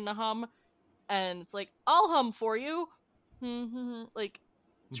was trying to hum, and it's like, I'll hum for you, like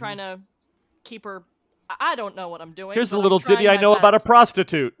trying to keep her. I don't know what I'm doing. Here's but a little I'm trying ditty I my know about a best.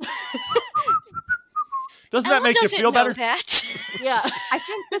 prostitute. Doesn't that Ella make you doesn't feel know better? that. Yeah. I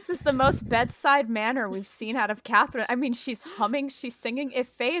think this is the most bedside manner we've seen out of Catherine. I mean, she's humming, she's singing. If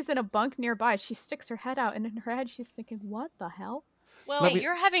Faye is in a bunk nearby, she sticks her head out, and in her head, she's thinking, "What the hell?" Well, Hey,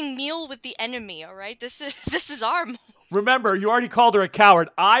 you're having meal with the enemy, all right? This is our moment. Remember, you already called her a coward.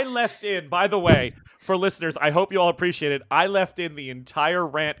 I left in, by the way, for listeners, I hope you all appreciate it. I left in the entire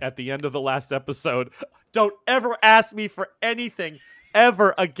rant at the end of the last episode. Don't ever ask me for anything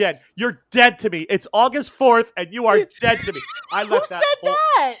ever again. You're dead to me. It's August 4th, and you are dead to me. I who left said whole-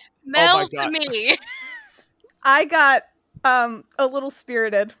 that? Mel to God. me. I got a little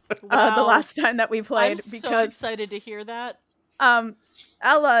spirited the Wow. last time that we played I'm so because excited to hear that.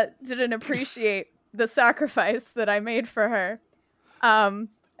 Ella didn't appreciate the sacrifice that I made for her. I And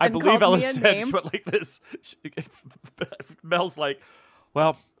believe called Ella me a said name. but like this. Mel's like,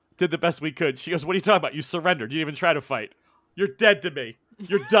 well, did the best we could. She goes, what are you talking about? You surrendered. You didn't even try to fight. You're dead to me.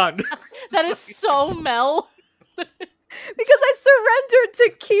 You're done. That is so Mel. Because I surrendered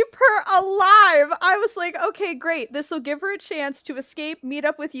to keep her alive. I was like, okay, great. This will give her a chance to escape, meet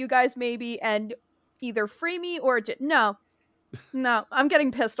up with you guys maybe, and either free me or... No, I'm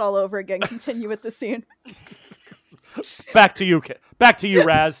getting pissed all over again. Continue with the scene. Back to you,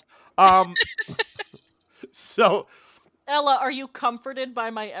 Raz. So Ella, are you comforted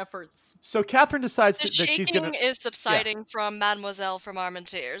by my efforts? Catherine decides The that she's shaking gonna. is subsiding from Mademoiselle from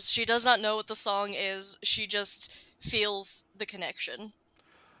Armentiers. She does not know what the song is. She just feels the connection.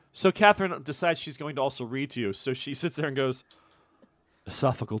 So Catherine decides she's going to also read to you. So she sits there and goes,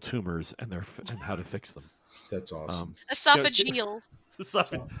 esophageal tumors and how to fix them. That's awesome. Esophageal.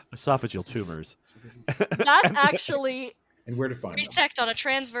 Esophageal tumors. That actually... And where to find them? Resect on a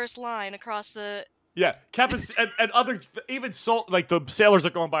transverse line across the... Yeah, Captain and other even like the sailors are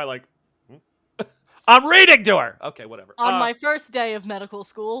going by like, I'm reading to her. Okay, whatever. On my first day of medical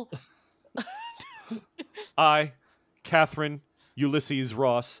school. I, Catherine Ulysses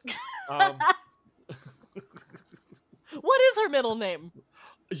Ross. What is her middle name?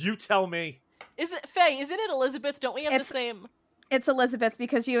 You tell me. Is it Faye? Isn't it Elizabeth? Don't we have the same? It's Elizabeth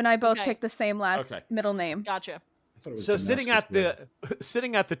because you and I both Okay. picked the same last middle name. Gotcha. I thought it was So sitting at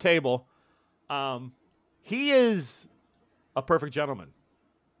the table, he is a perfect gentleman,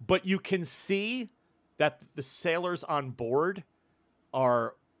 but you can see that the sailors on board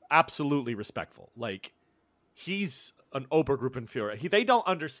are absolutely respectful. Like he's an Obergruppenführer. They don't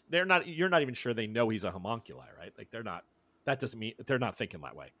understand. You're not even sure they know he's a homunculi, right? Like they're not. That doesn't mean they're not thinking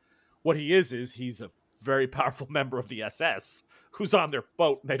that way. What he is he's a very powerful member of the SS who's on their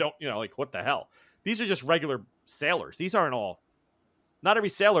boat. And they don't, like what the hell? These are just regular sailors. These aren't all. Not every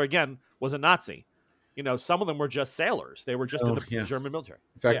sailor, again, was a Nazi. Some of them were just sailors. They were just in the German military.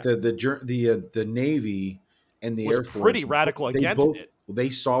 In fact, the Navy and the was Air Force pretty radical against it. They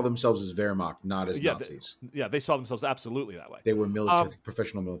saw themselves as Wehrmacht, not as Nazis. They saw themselves absolutely that way. They were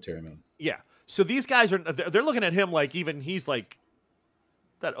professional military men. Yeah. So these guys they're looking at him like even he's like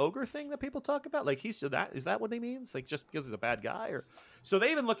that ogre thing that people talk about. Like is that what he means? Like just because he's a bad guy or so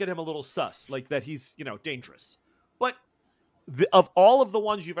they even look at him a little sus, like that he's, dangerous. But of all of the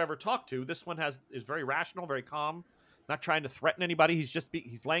ones you've ever talked to, this one is very rational, very calm, not trying to threaten anybody.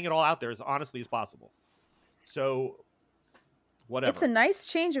 He's laying it all out there as honestly as possible. So whatever. It's a nice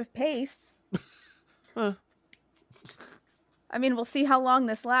change of pace. Huh. I mean, we'll see how long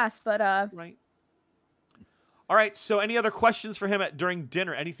this lasts, but Right. All right. So, any other questions for him during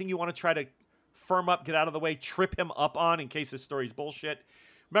dinner? Anything you want to try to firm up, get out of the way, trip him up on in case his story's bullshit?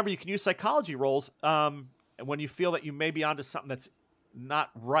 Remember, you can use psychology rolls, and when you feel that you may be onto something that's not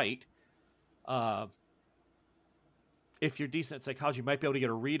right. If you're decent at psychology, you might be able to get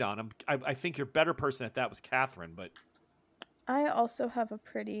a read on him. I think your better person at that was Catherine, but I also have a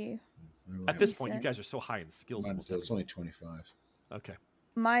pretty... at this point, you guys are so high in skills. It's only 25. Okay.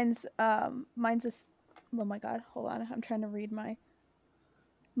 Mine's a... Oh my god, hold on. I'm trying to read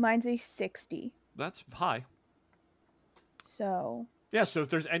Mine's a 60. That's high. So... Yeah, so if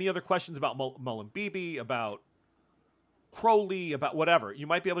there's any other questions about Mullen Beebe, about Crowley, about whatever, you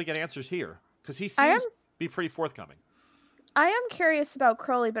might be able to get answers here. Because he seems to be pretty forthcoming. I am curious about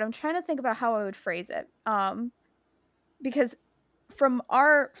Crowley, but I'm trying to think about how I would phrase it. Because from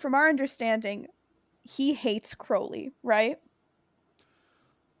our understanding, he hates Crowley, right?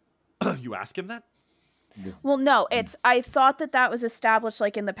 You ask him that? Well, no, it's I thought that was established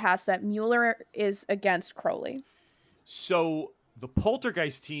like in the past that Mueller is against Crowley. So the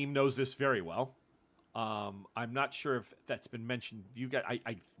poltergeist team knows this very well. I'm not sure if that's been mentioned. You got,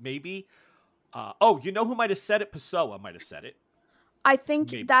 I maybe. You know who might have said it? Pessoa might have said it. I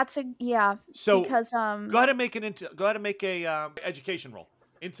think Maybe. that's So because go ahead and make a education roll.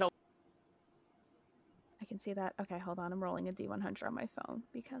 Intel. I can see that. Okay, hold on. I'm rolling a D100 on my phone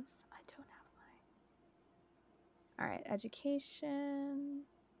because I don't have my. All right, education.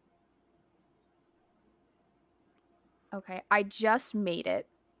 Okay, I just made it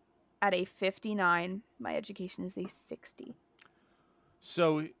at a 59. My education is a 60.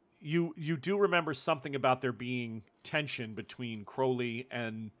 So you do remember something about there being tension between Crowley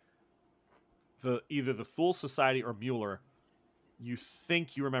and either the Fool Society or Mueller. You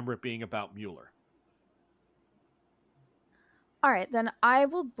think you remember it being about Mueller. All right, then I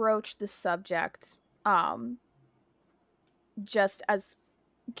will broach the subject just as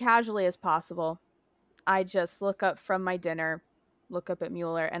casually as possible. I just look up from my dinner, look up at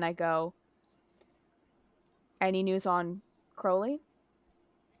Mueller, and I go, any news on Crowley?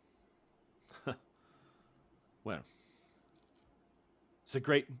 Well, it's a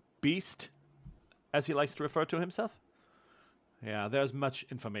great beast, as he likes to refer to himself. Yeah, there's much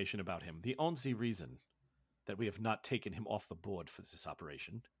information about him. The only reason that we have not taken him off the board for this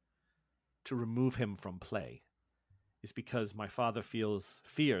operation, to remove him from play, is because my father fears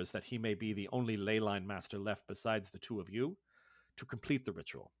that he may be the only ley line master left besides the two of you to complete the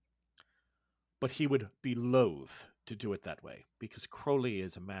ritual. But he would be loath to do it that way, because Crowley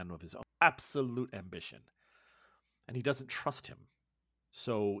is a man of his own absolute ambition, and he doesn't trust him.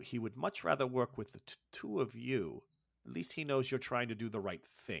 So he would much rather work with the two of you. At least he knows you're trying to do the right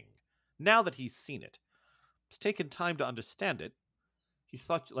thing. Now that he's seen it, it's taken time to understand it. He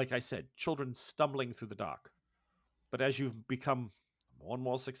thought, like I said, children stumbling through the dark. But as you've become more and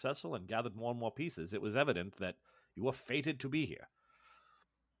more successful and gathered more and more pieces, it was evident that you were fated to be here.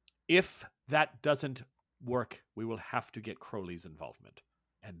 If that doesn't work, we will have to get Crowley's involvement.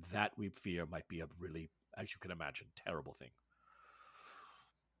 And that, we fear, might be a really, as you can imagine, terrible thing.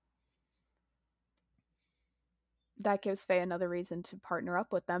 That gives Faye another reason to partner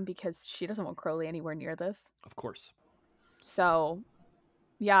up with them because she doesn't want Crowley anywhere near this. Of course. So,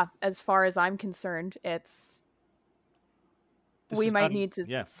 yeah, as far as I'm concerned, we might need to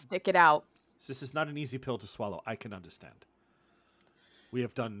stick it out. This is not an easy pill to swallow. I can understand.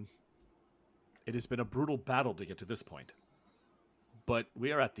 It has been a brutal battle to get to this point. But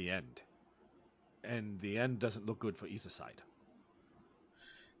we are at the end. And the end doesn't look good for either side.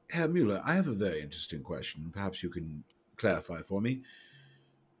 Herr Mueller, I have a very interesting question. Perhaps you can clarify for me.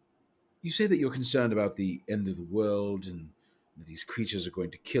 You say that you're concerned about the end of the world and that these creatures are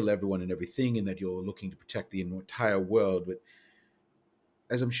going to kill everyone and everything and that you're looking to protect the entire world. But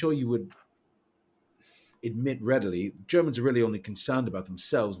as I'm sure you would admit readily, Germans are really only concerned about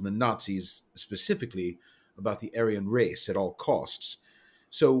themselves and the Nazis specifically about the Aryan race at all costs.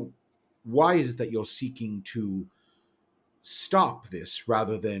 So why is it that you're seeking to stop this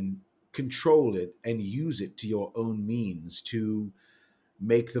rather than control it and use it to your own means to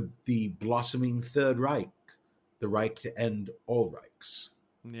make the blossoming Third Reich, the Reich to end all Reichs?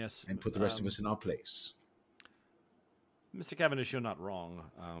 Yes. And put the rest of us in our place. Mr. Cavendish, you're not wrong.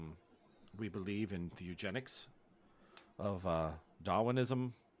 We believe in the eugenics of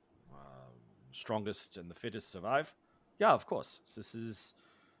Darwinism. Strongest and the fittest survive. Yeah, of course. This is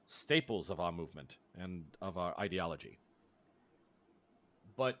staples of our movement and of our ideology.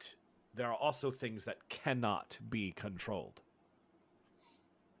 But there are also things that cannot be controlled.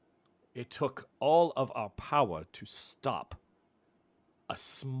 It took all of our power to stop a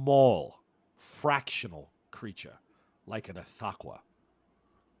small, fractional creature like an Athaqua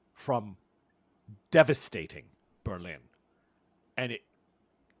from devastating Berlin. And it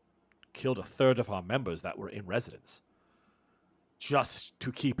killed a third of our members that were in residence just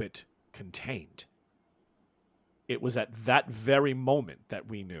to keep it contained. It was at that very moment that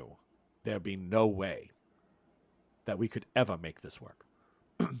we knew there'd be no way that we could ever make this work.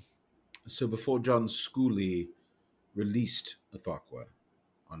 So before John Schooley released Athaqua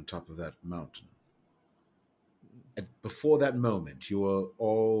on top of that mountain, before that moment, you were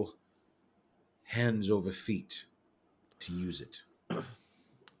all hands over feet to use it.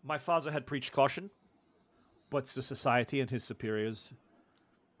 My father had preached caution, but the society and his superiors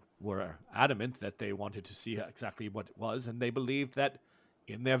were adamant that they wanted to see exactly what it was, and they believed that,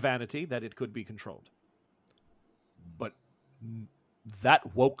 in their vanity, that it could be controlled. But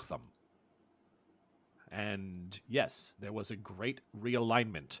that woke them. And yes, there was a great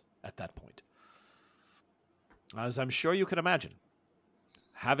realignment at that point. As I'm sure you can imagine,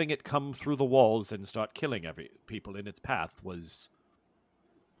 having it come through the walls and start killing people in its path was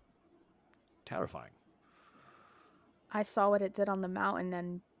terrifying. I saw what it did on the mountain,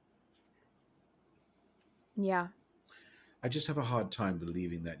 and yeah. I just have a hard time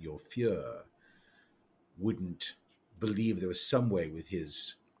believing that your Fuhrer wouldn't believe there was some way with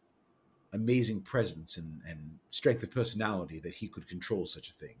his amazing presence and strength of personality that he could control such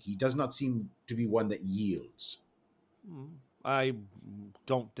a thing. He does not seem to be one that yields. I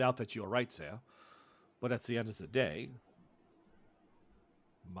don't doubt that you're right, sir. But at the end of the day,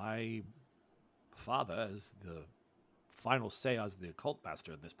 my father is the final say as the occult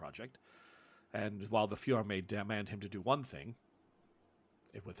master in this project. And while the Fuhrer may demand him to do one thing,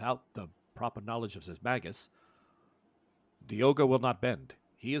 without the proper knowledge of his magus, the ogre will not bend.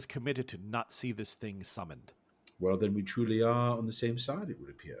 He is committed to not see this thing summoned. Well, then we truly are on the same side, it would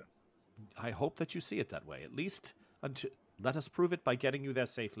appear. I hope that you see it that way. At least let us prove it by getting you there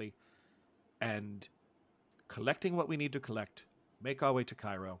safely and collecting what we need to collect. Make our way to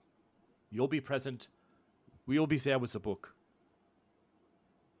Cairo. You'll be present. We will be there with the book.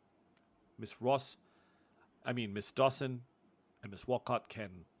 Miss Dawson and Miss Walcott can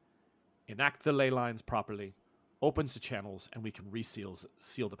enact the ley lines properly, opens the channels, and we can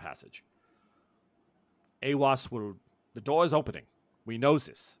seal the passage. The door is opening. We know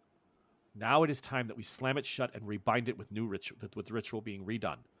this. Now it is time that we slam it shut and rebind it with with the ritual being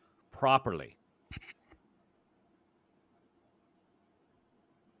redone properly.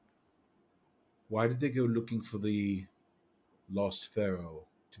 Why did they go looking for the lost pharaoh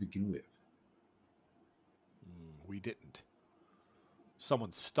to begin with? We didn't.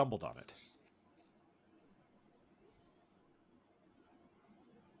 Someone stumbled on it.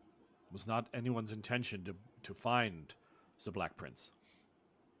 It was not anyone's intention to find the Black Prince.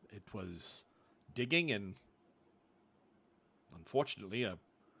 It was digging and, unfortunately, a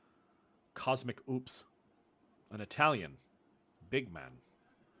cosmic oops. An Italian, big man.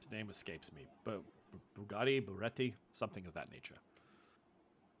 His name escapes me. Buretti, something of that nature.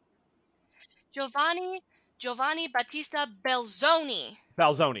 Giovanni Battista Belzoni.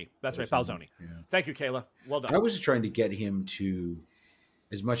 Balzoni. That's right, Balzoni. Yeah. Thank you, Kayla. Well done. I was trying to get him to,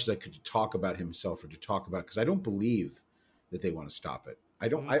 as much as I could, to talk about himself or to talk about, because I don't believe that they want to stop it.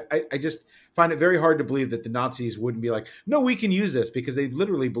 I just find it very hard to believe that the Nazis wouldn't be like, no, we can use this, because they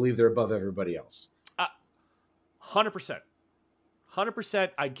literally believe they're above everybody else. 100%. 100%.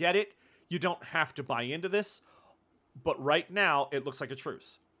 I get it. You don't have to buy into this. But right now, it looks like a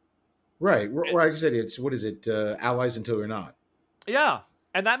truce. Right. Well, like I said, it's, what is it? Allies until we're not. Yeah.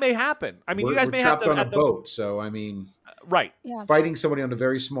 And that may happen. I mean, you guys may have to... on a boat, so, I mean... right. Yeah. Fighting somebody on a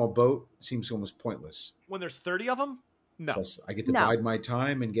very small boat seems almost pointless. When there's 30 of them? No. Plus, I get to bide my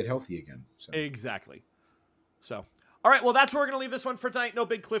time and get healthy again. So. Exactly. So, all right. Well, that's where we're going to leave this one for tonight. No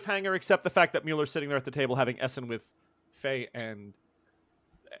big cliffhanger, except the fact that Mueller's sitting there at the table having Essen with Faye and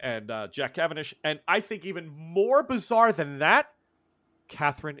Jack Cavendish. And I think even more bizarre than that,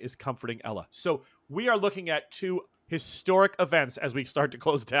 Catherine is comforting Ella. So we are looking at two historic events as we start to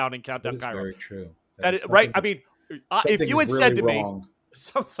close down and count down Cairo. Very true. Right? I mean, if you had said to me,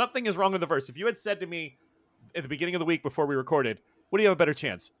 something is wrong with the verse. If you had said to me at the beginning of the week before we recorded, what do you have a better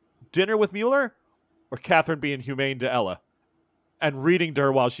chance? Dinner with Mueller or Catherine being humane to Ella and reading to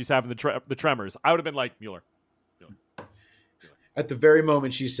her while she's having the tremors? I would have been like, Mueller. At the very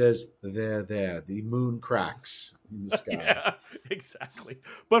moment she says, there, the moon cracks in the sky. Yeah, exactly.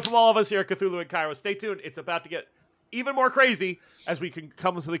 But from all of us here at Cthulhu in Cairo, stay tuned. It's about to get even more crazy as we can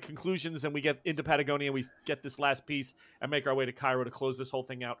come to the conclusions and we get into Patagonia and we get this last piece and make our way to Cairo to close this whole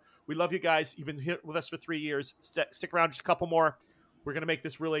thing out. We love you guys. You've been here with us for 3 years. Stick around just a couple more. We're going to make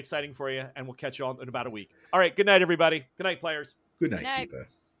this really exciting for you, and we'll catch you all in about a week. All right, good night, everybody. Good night, players. Good night, Keeper.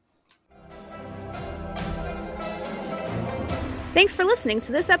 Thanks for listening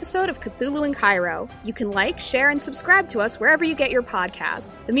to this episode of Cthulhu in Cairo. You can like, share, and subscribe to us wherever you get your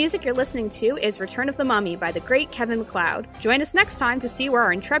podcasts. The music you're listening to is Return of the Mummy by the great Kevin MacLeod. Join us next time to see where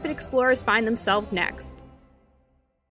our intrepid explorers find themselves next.